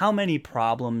 like, how many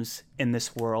problems in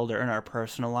this world or in our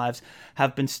personal lives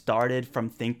have been started from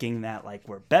thinking that, like,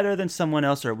 we're better than someone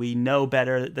else, or we know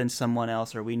better than someone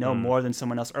else, or we know more than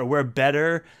someone else, or we're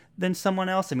better than someone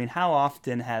else. I mean, how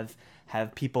often have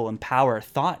people in power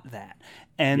thought that?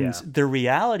 And the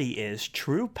reality is,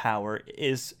 true power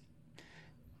is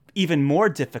even more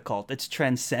difficult. It's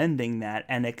transcending that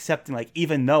and accepting, like,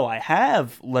 even though I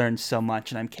have learned so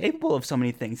much and I'm capable of so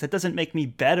many things, that doesn't make me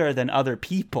better than other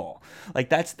people. Like,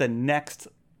 that's the next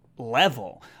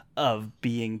level of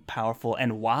being powerful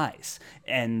and wise.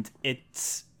 And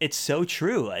it's so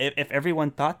true. If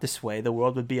everyone thought this way, the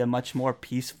world would be a much more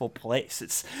peaceful place.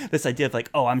 It's this idea of like,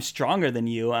 oh, I'm stronger than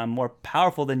you, I'm more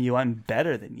powerful than you, I'm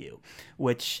better than you,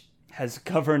 which has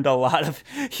governed a lot of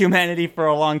humanity for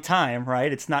a long time,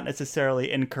 right? It's not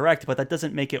necessarily incorrect, but that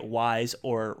doesn't make it wise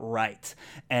or right.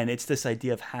 And it's this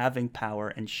idea of having power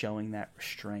and showing that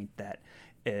restraint that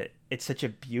it's such a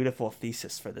beautiful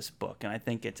thesis for this book, and I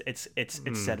think it's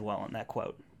said well in that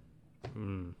quote.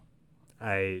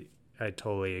 I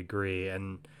totally agree,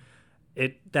 and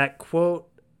that quote,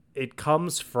 it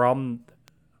comes from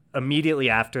immediately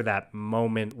after that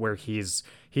moment where he's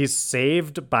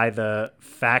saved by the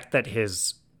fact that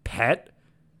his pet,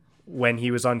 when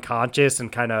he was unconscious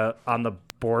and kind of on the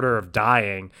border of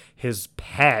dying, his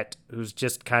pet, who's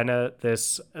just kind of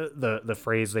this, the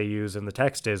phrase they use in the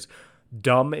text is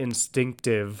dumb,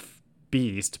 instinctive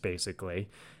beast, basically,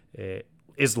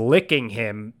 is licking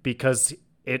him because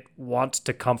it wants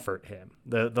to comfort him.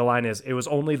 The line is, it was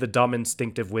only the dumb,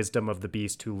 instinctive wisdom of the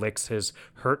beast who licks his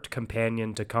hurt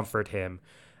companion to comfort him.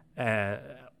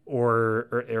 Or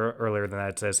earlier than that,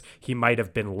 it says, he might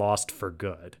have been lost for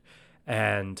good.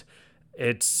 And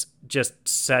it's just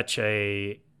such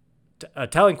a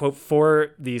telling quote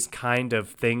for these kind of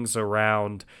things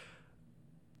around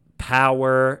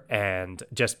power and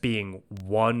just being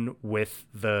one with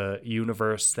the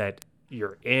universe that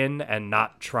you're in, and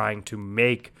not trying to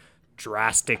make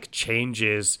drastic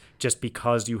changes just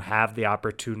because you have the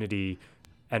opportunity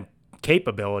and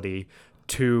capability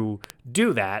to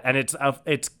do that. And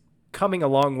it's coming a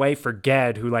long way for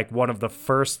Ged, who, like, one of the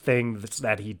first things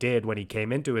that he did when he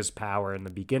came into his power in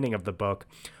the beginning of the book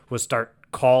was start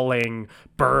calling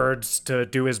birds to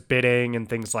do his bidding and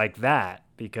things like that,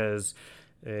 because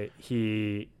way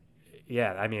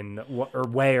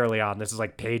early on, this is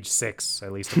like page 6,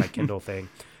 at least in my Kindle thing,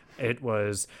 it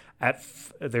was,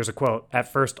 there's a quote,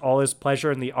 "At first all his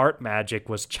pleasure in the art magic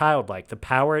was childlike, the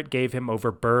power it gave him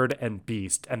over bird and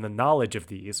beast, and the knowledge of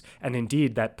these, and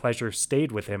indeed that pleasure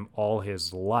stayed with him all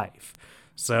his life."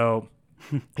 So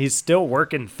he's still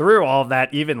working through all of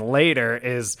that. Even later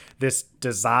is this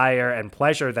desire and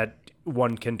pleasure that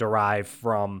one can derive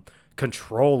from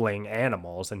controlling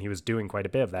animals, and he was doing quite a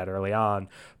bit of that early on.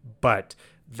 But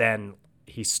then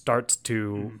he starts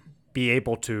to be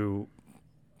able to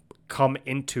come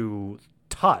into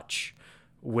touch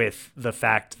with the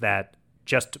fact that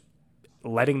just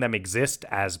letting them exist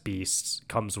as beasts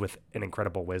comes with an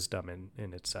incredible wisdom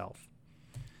in itself.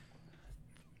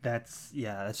 That's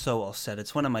so well said.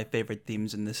 It's one of my favorite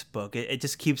themes in this book. It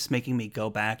just keeps making me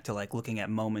go back to, like, looking at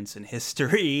moments in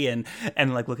history and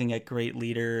like looking at great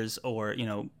leaders, or, you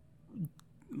know,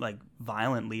 like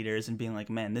violent leaders, and being like,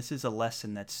 man, this is a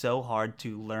lesson that's so hard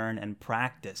to learn and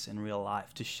practice in real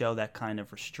life. To show that kind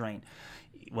of restraint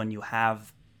when you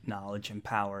have knowledge and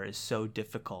power is so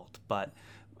difficult, but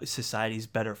society's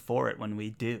better for it when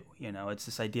we do. You know, it's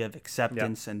this idea of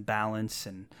acceptance and balance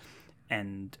and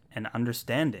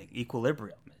understanding,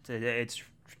 equilibrium. It's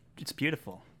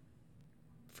beautiful.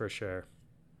 For sure.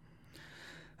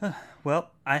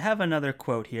 Well, I have another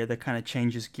quote here that kind of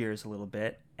changes gears a little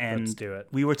bit. And let's do it.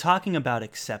 We were talking about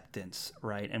acceptance,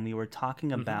 right? And we were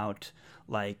talking about,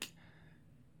 like,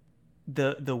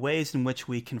 the ways in which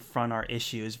we confront our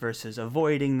issues versus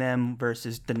avoiding them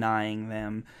versus denying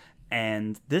them.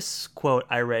 And this quote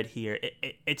I read here,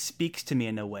 it speaks to me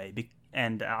in a way,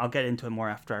 and I'll get into it more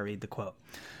after I read the quote.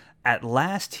 "At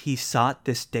last he sought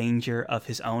this danger of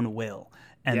his own will,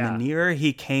 and the nearer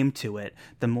he came to it,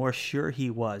 the more sure he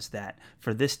was that,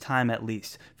 for this time at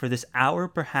least, for this hour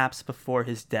perhaps before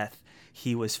his death,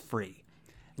 he was free."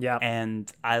 Yeah.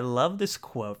 And I love this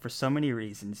quote for so many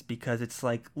reasons, because it's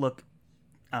like, look,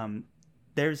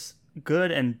 there's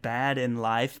good and bad in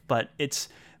life, but it's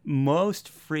most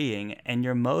freeing and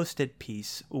you're most at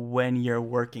peace when you're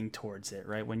working towards it,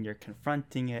 right? When you're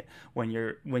confronting it, when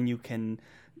you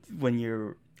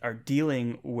are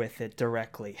dealing with it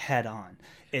directly head on.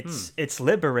 It's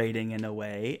liberating in a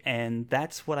way, and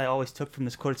that's what I always took from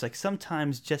this quote. It's like,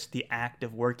 sometimes just the act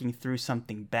of working through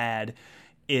something bad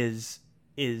is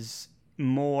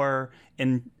more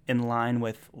in line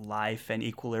with life and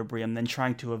equilibrium than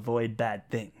trying to avoid bad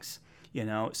things, you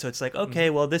know? So it's like,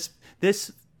 okay, well, this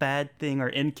bad thing or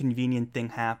inconvenient thing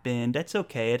happened. That's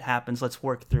okay. It happens. Let's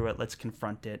work through it. Let's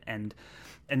confront it. And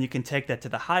you can take that to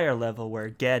the higher level where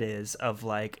Ged is, of,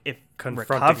 like, if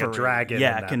confronting a dragon in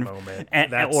that moment,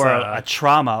 or a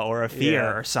trauma or a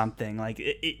fear or something, like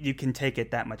you can take it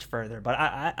that much further. But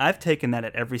I've taken that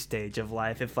at every stage of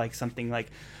life. If, like, something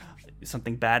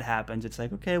bad happens, it's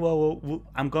like, okay, well,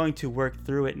 I'm going to work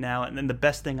through it now. And then the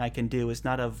best thing I can do is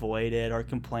not avoid it or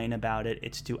complain about it.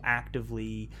 It's to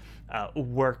actively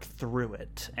work through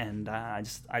it. And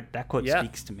that quote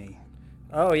speaks to me.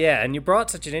 Oh, yeah, and you brought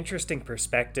such an interesting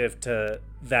perspective to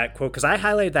that quote, because I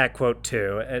highlighted that quote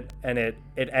too, and it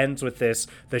ends with this: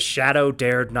 "The shadow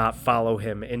dared not follow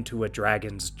him into a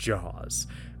dragon's jaws,"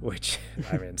 which,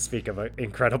 I mean, speak of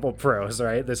incredible prose,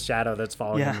 right? This shadow that's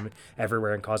following him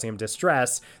everywhere and causing him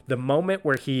distress. The moment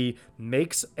where he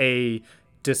makes a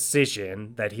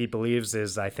decision that he believes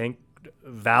is, I think,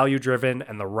 value-driven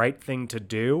and the right thing to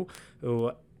do,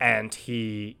 and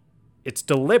it's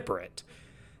deliberate.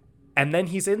 And then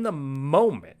he's in the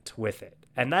moment with it.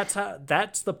 And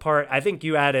that's the part, I think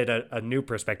you added a new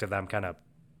perspective that I'm kind of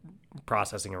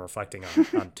processing and reflecting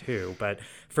on too. But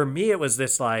for me, it was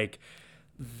this like,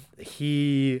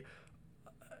 he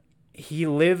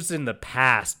lives in the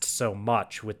past so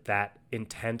much with that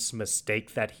intense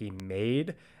mistake that he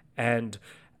made. And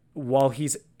while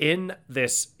he's in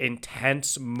this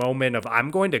intense moment of,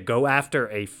 I'm going to go after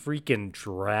a freaking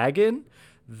dragon,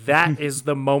 that is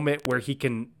the moment where he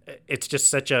can, it's just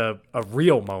such a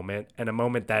real moment, and a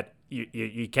moment that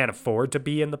you can't afford to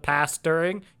be in the past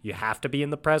during. You have to be in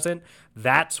the present.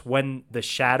 That's when the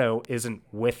shadow isn't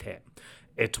with him.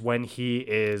 It's when he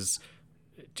is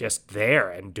just there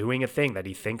and doing a thing that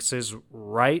he thinks is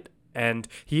right. And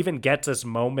he even gets this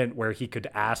moment where he could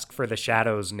ask for the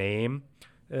shadow's name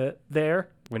there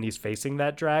when he's facing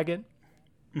that dragon.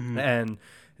 And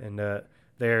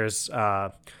there's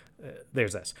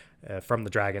this from the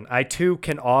dragon. I too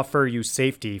can offer you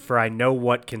safety, for I know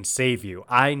what can save you.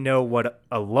 I know what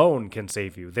alone can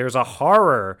save you. There's a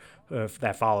horror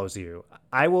that follows you.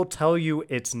 I will tell you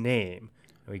its name.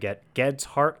 We get Ged's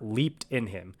heart leaped in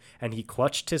him, and he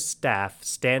clutched his staff,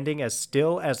 standing as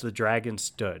still as the dragon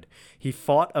stood. He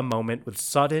fought a moment with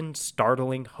sudden,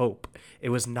 startling hope. It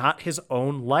was not his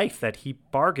own life that he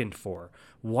bargained for.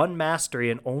 One mastery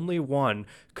and only one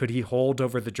could he hold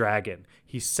over the dragon.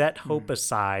 He set hope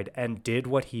aside and did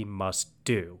what he must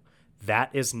do. That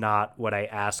is not what I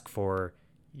ask for.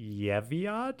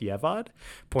 Yevad?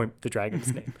 Point the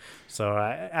dragon's name. So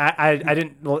I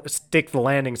didn't stick the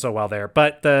landing so well there.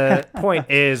 But the point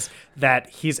is that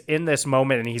he's in this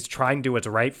moment and he's trying to do what's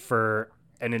right for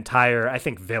an entire, I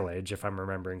think, village, if I'm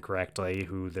remembering correctly,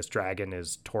 who this dragon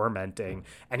is tormenting.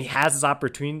 And he has his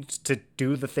opportunity to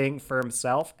do the thing for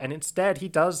himself. And instead he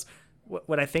does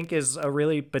what I think is a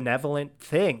really benevolent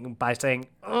thing by saying,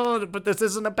 oh, but this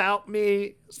isn't about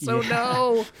me. So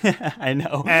no. I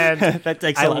know. And that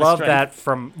takes I love that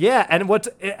from,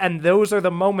 and those are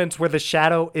the moments where the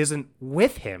shadow isn't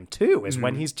with him too, is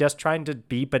when he's just trying to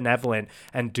be benevolent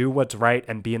and do what's right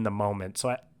and be in the moment.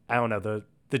 So I don't know,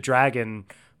 the dragon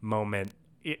moment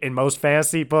in most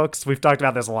fantasy books, we've talked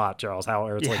about this a lot, Charles, how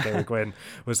Ursula K. Le Guin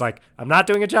was like, I'm not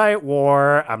doing a giant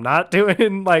war. I'm not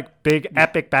doing like big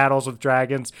epic battles with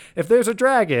dragons. If there's a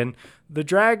dragon, the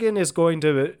dragon is going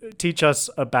to teach us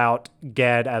about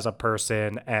Ged as a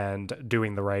person and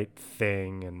doing the right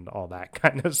thing and all that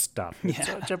kind of stuff. It's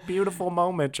such a beautiful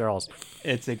moment, Charles.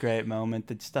 It's a great moment.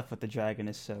 The stuff with the dragon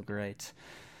is so great.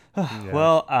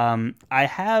 Well,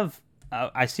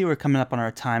 I see we're coming up on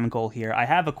our time goal here. I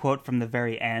have a quote from the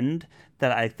very end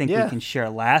that I think we can share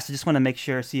last. I just want to make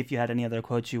sure, see if you had any other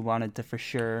quotes you wanted to for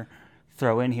sure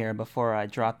throw in here before I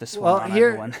drop this one on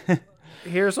everyone.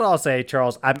 Here's what I'll say,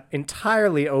 Charles. I'm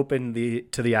entirely open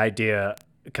to the idea,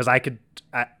 because I could,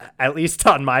 at least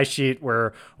on my sheet,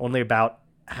 we're only about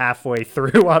halfway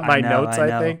through on my notes,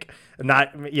 I think.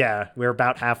 We're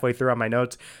about halfway through on my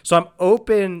notes. So I'm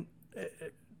open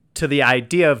to the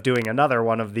idea of doing another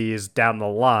one of these down the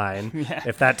line,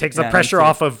 if that takes the pressure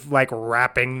off of like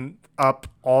wrapping up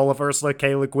all of Ursula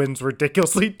K. Le Guin's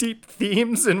ridiculously deep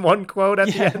themes in one quote at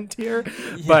the end here.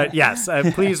 But yes,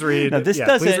 please read. No,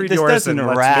 please read yours and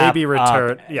let's maybe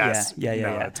return. Up. Yes,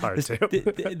 it's hard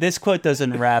to. This quote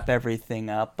doesn't wrap everything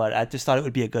up, but I just thought it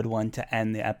would be a good one to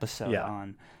end the episode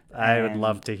on. I would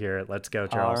love to hear it. Let's go,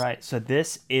 Charles. All right. So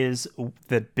this is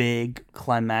the big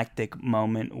climactic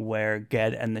moment where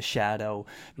Ged and the shadow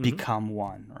become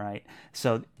one, right?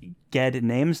 So Ged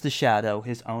names the shadow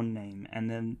his own name, and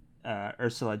then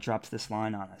Ursula drops this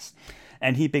line on us.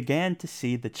 And he began to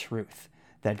see the truth,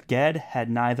 that Ged had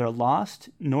neither lost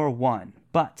nor won,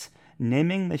 but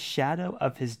naming the shadow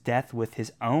of his death with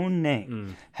his own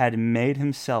name had made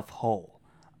himself whole,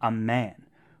 a man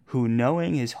who,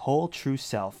 knowing his whole true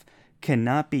self,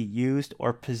 cannot be used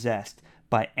or possessed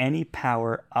by any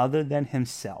power other than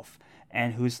himself,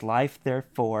 and whose life,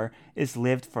 therefore, is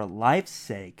lived for life's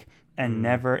sake, and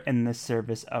never in the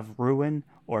service of ruin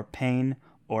or pain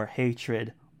or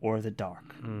hatred or the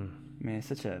dark. I mean, it's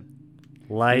such a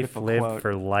life lived quote.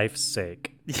 For life's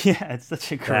sake. Yeah, it's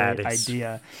such a great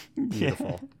idea.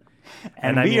 Beautiful.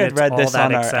 And we had read this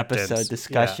on our episode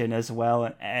discussion as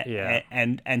well,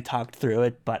 and talked through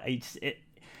it. But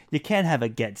you can't have a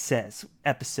Ged Says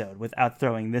episode without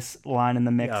throwing this line in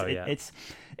the mix.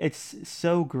 It's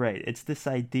so great. It's this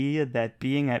idea that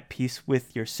being at peace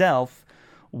with yourself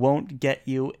won't get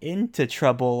you into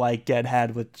trouble like Ged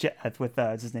had with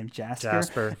his name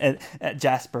Jasper.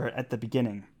 Jasper at the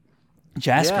beginning.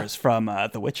 Jasper's from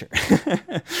The Witcher.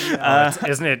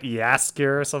 Isn't it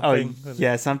Jaskier or something? Oh,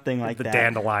 yeah, something like the that.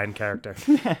 dandelion character.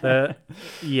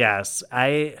 Yes,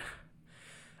 I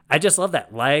I just love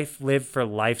that life lived for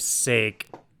life's sake.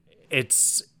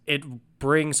 It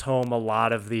brings home a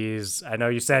lot of these. I know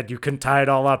you said you can tie it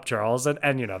all up, Charles, and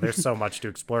there's so much to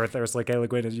explore with Ursula K. Le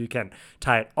Guin as you can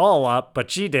tie it all up, but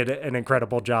she did an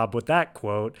incredible job with that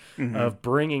quote of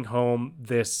bringing home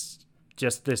this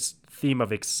theme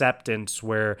of acceptance,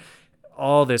 where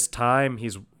all this time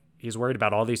he's worried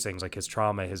about all these things, like his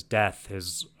trauma, his death,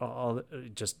 his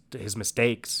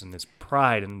mistakes and his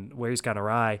pride and where he's gone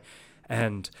awry.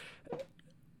 And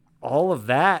all of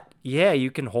that,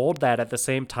 you can hold that at the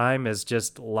same time as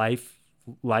just life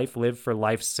lived for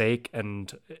life's sake,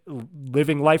 and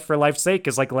living life for life's sake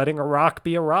is like letting a rock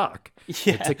be a rock.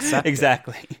 Yeah,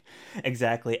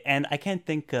 exactly. And I can't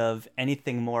think of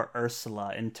anything more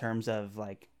Ursula in terms of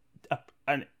like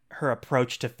her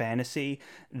approach to fantasy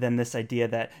than this idea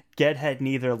that Ged had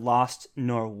neither lost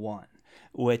nor won.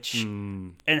 Which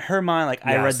in her mind, like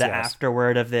I read the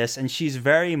afterword of this, and she's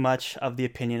very much of the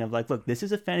opinion of like, look, this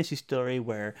is a fantasy story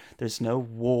where there's no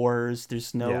wars,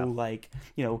 there's no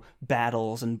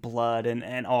battles and blood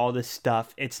and all this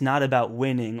stuff. It's not about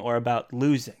winning or about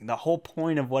losing. The whole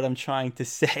point of what I'm trying to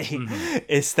say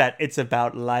is that it's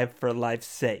about life for life's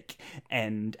sake,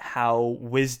 and how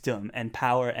wisdom and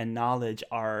power and knowledge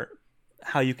are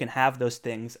how you can have those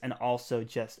things and also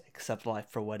just accept life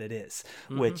for what it is,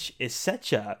 which is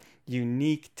such a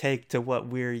unique take to what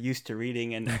we're used to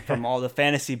reading and from all the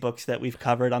fantasy books that we've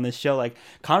covered on this show. Like,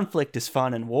 conflict is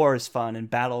fun and war is fun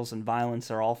and battles and violence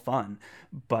are all fun,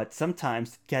 but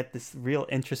sometimes get this real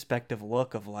introspective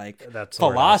look of like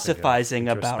philosophizing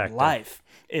about life.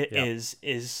 It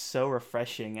is so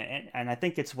refreshing, and I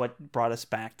think it's what brought us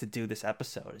back to do this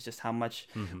episode, is just how much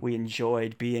we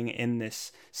enjoyed being in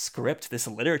this script, this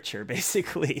literature,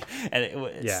 basically, and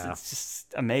it's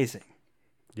just amazing.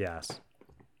 Yes,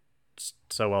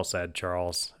 so well said,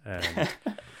 Charles, and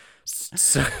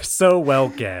so well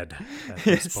Ged.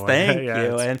 Thank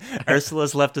you, and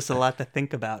Ursula's left us a lot to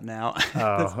think about now.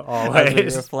 Always as we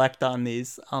reflect on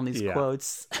these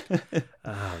quotes.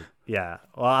 Yeah,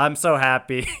 well, I'm so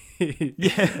happy.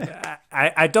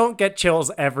 I don't get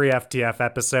chills every FTF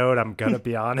episode, I'm gonna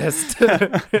be honest.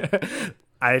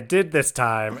 I did this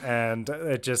time, and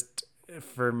it just,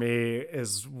 for me,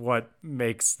 is what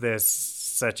makes this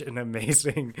such an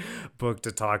amazing book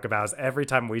to talk about. Is every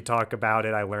time we talk about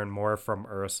it, I learn more from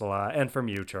Ursula and from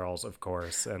you, Charles, of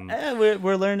course. And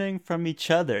we're learning from each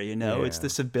other, It's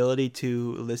this ability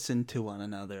to listen to one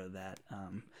another that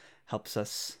helps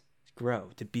us grow,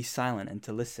 to be silent and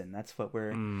to listen. That's what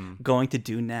we're going to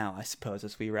do now, I suppose,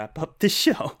 as we wrap up the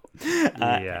show.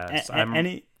 Yes.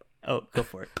 Go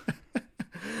for it.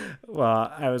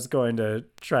 Well, I was going to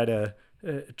try to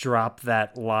drop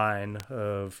that line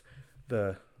of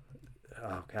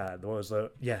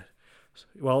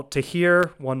well, to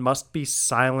hear one must be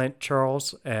silent,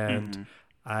 Charles, and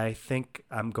I think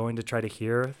I'm going to try to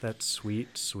hear that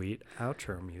sweet, sweet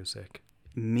outro music.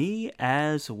 Me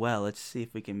as well. Let's see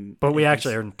if we can. But we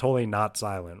actually are totally not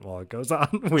silent while it goes on.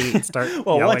 We start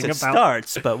yelling once it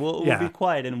starts, but we'll be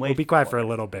quiet and wait. We'll be quiet for a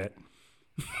little bit.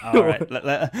 All right, let's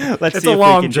it's see. It's a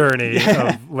long journey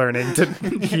of learning to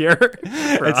hear.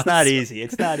 It's not easy.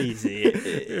 It's not easy.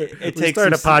 It takes.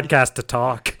 Start a podcast to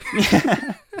talk.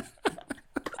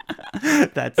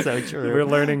 That's so true. We're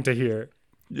learning to hear.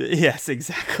 Yes,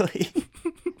 exactly.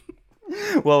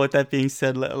 Well, with that being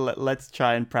said, let's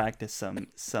try and practice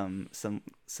some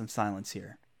silence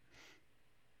here.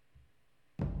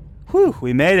 Whew,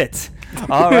 we made it.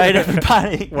 All right,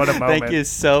 everybody. What a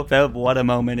moment. What a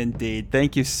moment indeed.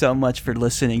 Thank you so much for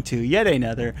listening to yet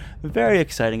another very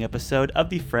exciting episode of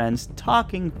the Friends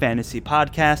Talking Fantasy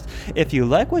Podcast. If you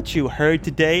like what you heard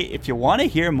today, if you want to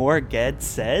hear more Ged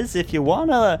Says, if you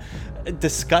want to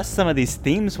discuss some of these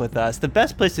themes with us, the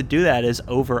best place to do that is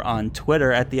over on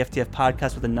Twitter at the FTF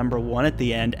Podcast with a number 1 at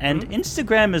the end, and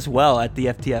Instagram as well at the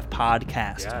FTF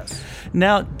Podcast. Yes.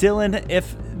 Now, Dylan,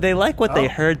 if they like what they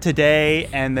heard today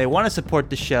and they want to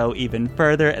support the show even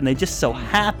further and they just so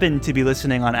happen to be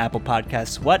listening on Apple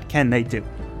Podcasts, what can they do?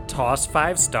 Toss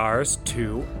 5 stars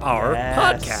to our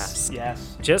podcast.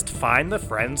 Yes. Just find the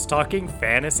Friends Talking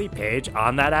Fantasy page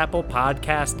on that Apple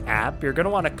Podcast app. You're going to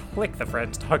want to click the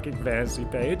Friends Talking Fantasy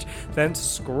page, then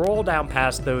scroll down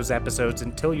past those episodes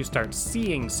until you start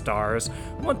seeing stars.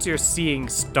 Once you're seeing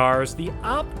stars, the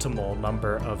optimal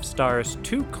number of stars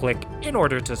to click in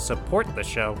order to support the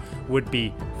show would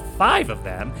be 5 of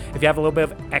them. If you have a little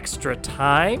bit of extra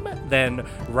time, then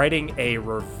writing a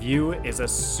review is a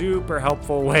super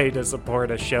helpful way to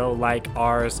support a show like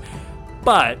ours.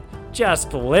 But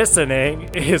just listening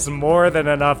is more than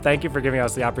enough. Thank you for giving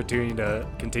us the opportunity to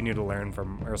continue to learn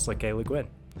from Ursula K. Le Guin.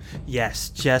 Yes,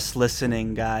 just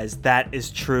listening, guys. That is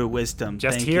true wisdom.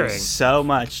 Thank you so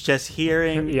much. Just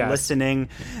hearing, listening,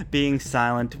 being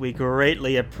silent. We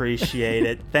greatly appreciate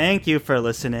it. Thank you for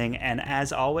listening. And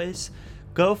as always,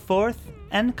 go forth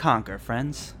and conquer,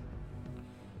 friends.